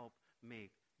do to help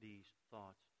make these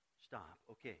thoughts stop?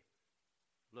 Okay,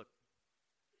 look.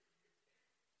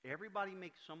 Everybody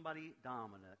makes somebody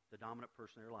dominant, the dominant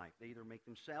person in their life. They either make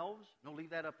themselves, no,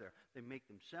 leave that up there. They make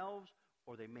themselves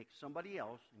or they make somebody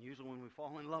else. And usually when we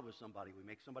fall in love with somebody, we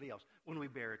make somebody else. When we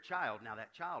bear a child, now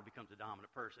that child becomes a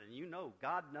dominant person. And you know,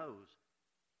 God knows.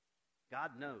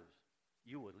 God knows.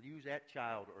 You will use that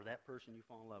child or that person you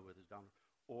fall in love with as dominant.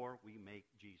 Or we make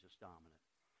Jesus dominant.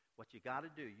 What you got to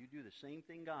do, you do the same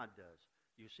thing God does.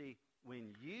 You see,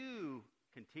 when you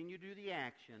continue to do the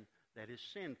action that is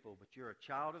sinful, but you're a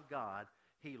child of God,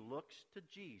 he looks to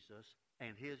Jesus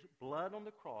and his blood on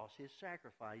the cross, his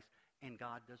sacrifice, and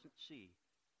God doesn't see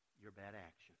your bad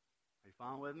action. Are you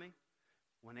following with me?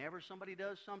 Whenever somebody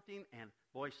does something, and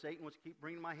boy, Satan wants to keep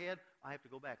bringing my head, I have to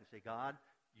go back and say, God,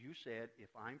 you said if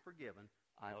I'm forgiven,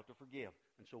 I ought to forgive.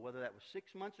 And so whether that was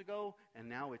 6 months ago, and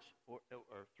now it's, or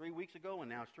 3 weeks ago, and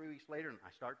now it's 3 weeks later, and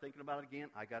I start thinking about it again,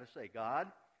 I got to say, God,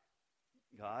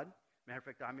 matter of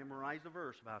fact, I memorized a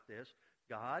verse about this.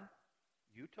 God,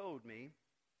 you told me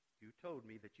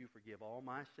that you forgive all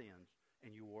my sins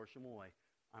and you wash them away.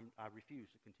 I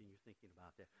refuse to continue thinking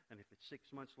about that. And if it's 6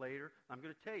 months later, I'm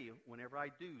going to tell you, whenever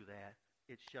I do that,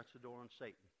 it shuts the door on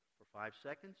Satan for 5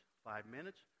 seconds, 5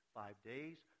 minutes, 5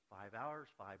 days, 5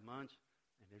 hours, 5 months,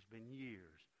 and there's been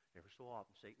years. Every so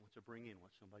often, Satan wants to bring in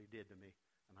what somebody did to me.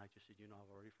 And I just said,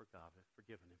 I've already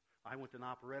forgiven him. I went to an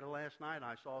operetta last night, and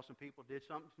I saw some people did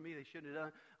something to me they shouldn't have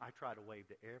done. I try to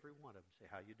wave to every one of them and say,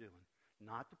 how you doing?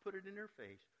 Not to put it in their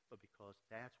face, but because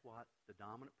that's what the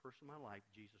dominant person in my life,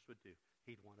 Jesus, would do.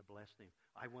 He'd want to bless them.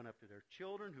 I went up to their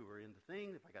children who were in the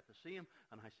thing, if I got to see them,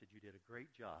 and I said, you did a great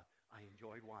job. I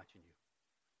enjoyed watching you.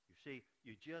 You see,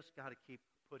 you just got to keep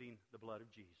putting the blood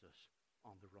of Jesus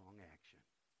on the wrong action.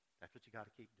 That's what you got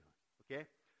to keep doing. Okay?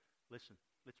 Listen.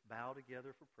 Let's bow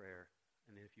together for prayer.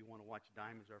 And then if you want to watch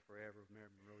Diamonds Are Forever of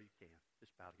Marilyn Monroe, you can.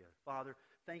 Just bow together. Father,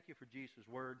 thank you for Jesus'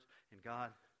 words. And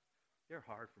God, they're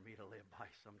hard for me to live by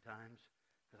sometimes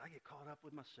because I get caught up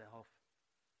with myself.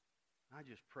 I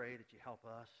just pray that you help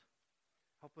us.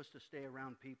 Help us to stay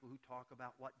around people who talk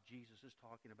about what Jesus is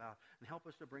talking about. And help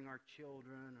us to bring our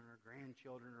children and our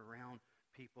grandchildren around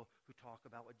people who talk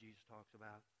about what Jesus talks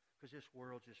about. Because this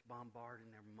world's just bombarding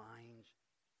their minds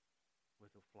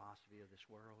with the philosophy of this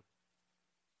world.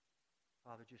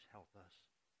 Father, just help us.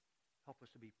 Help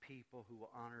us to be people who will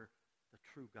honor the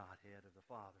true Godhead of the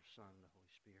Father, Son, and the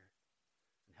Holy Spirit.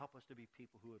 And help us to be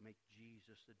people who would make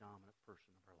Jesus the dominant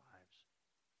person of our lives.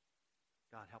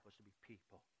 God, help us to be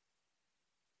people,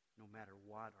 no matter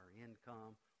what our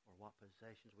income or what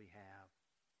possessions we have,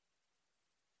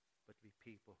 but to be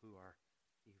people who are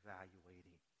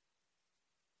evaluating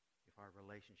if our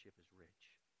relationship is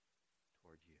rich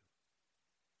toward you.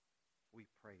 We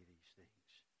pray these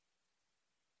things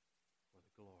for the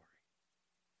glory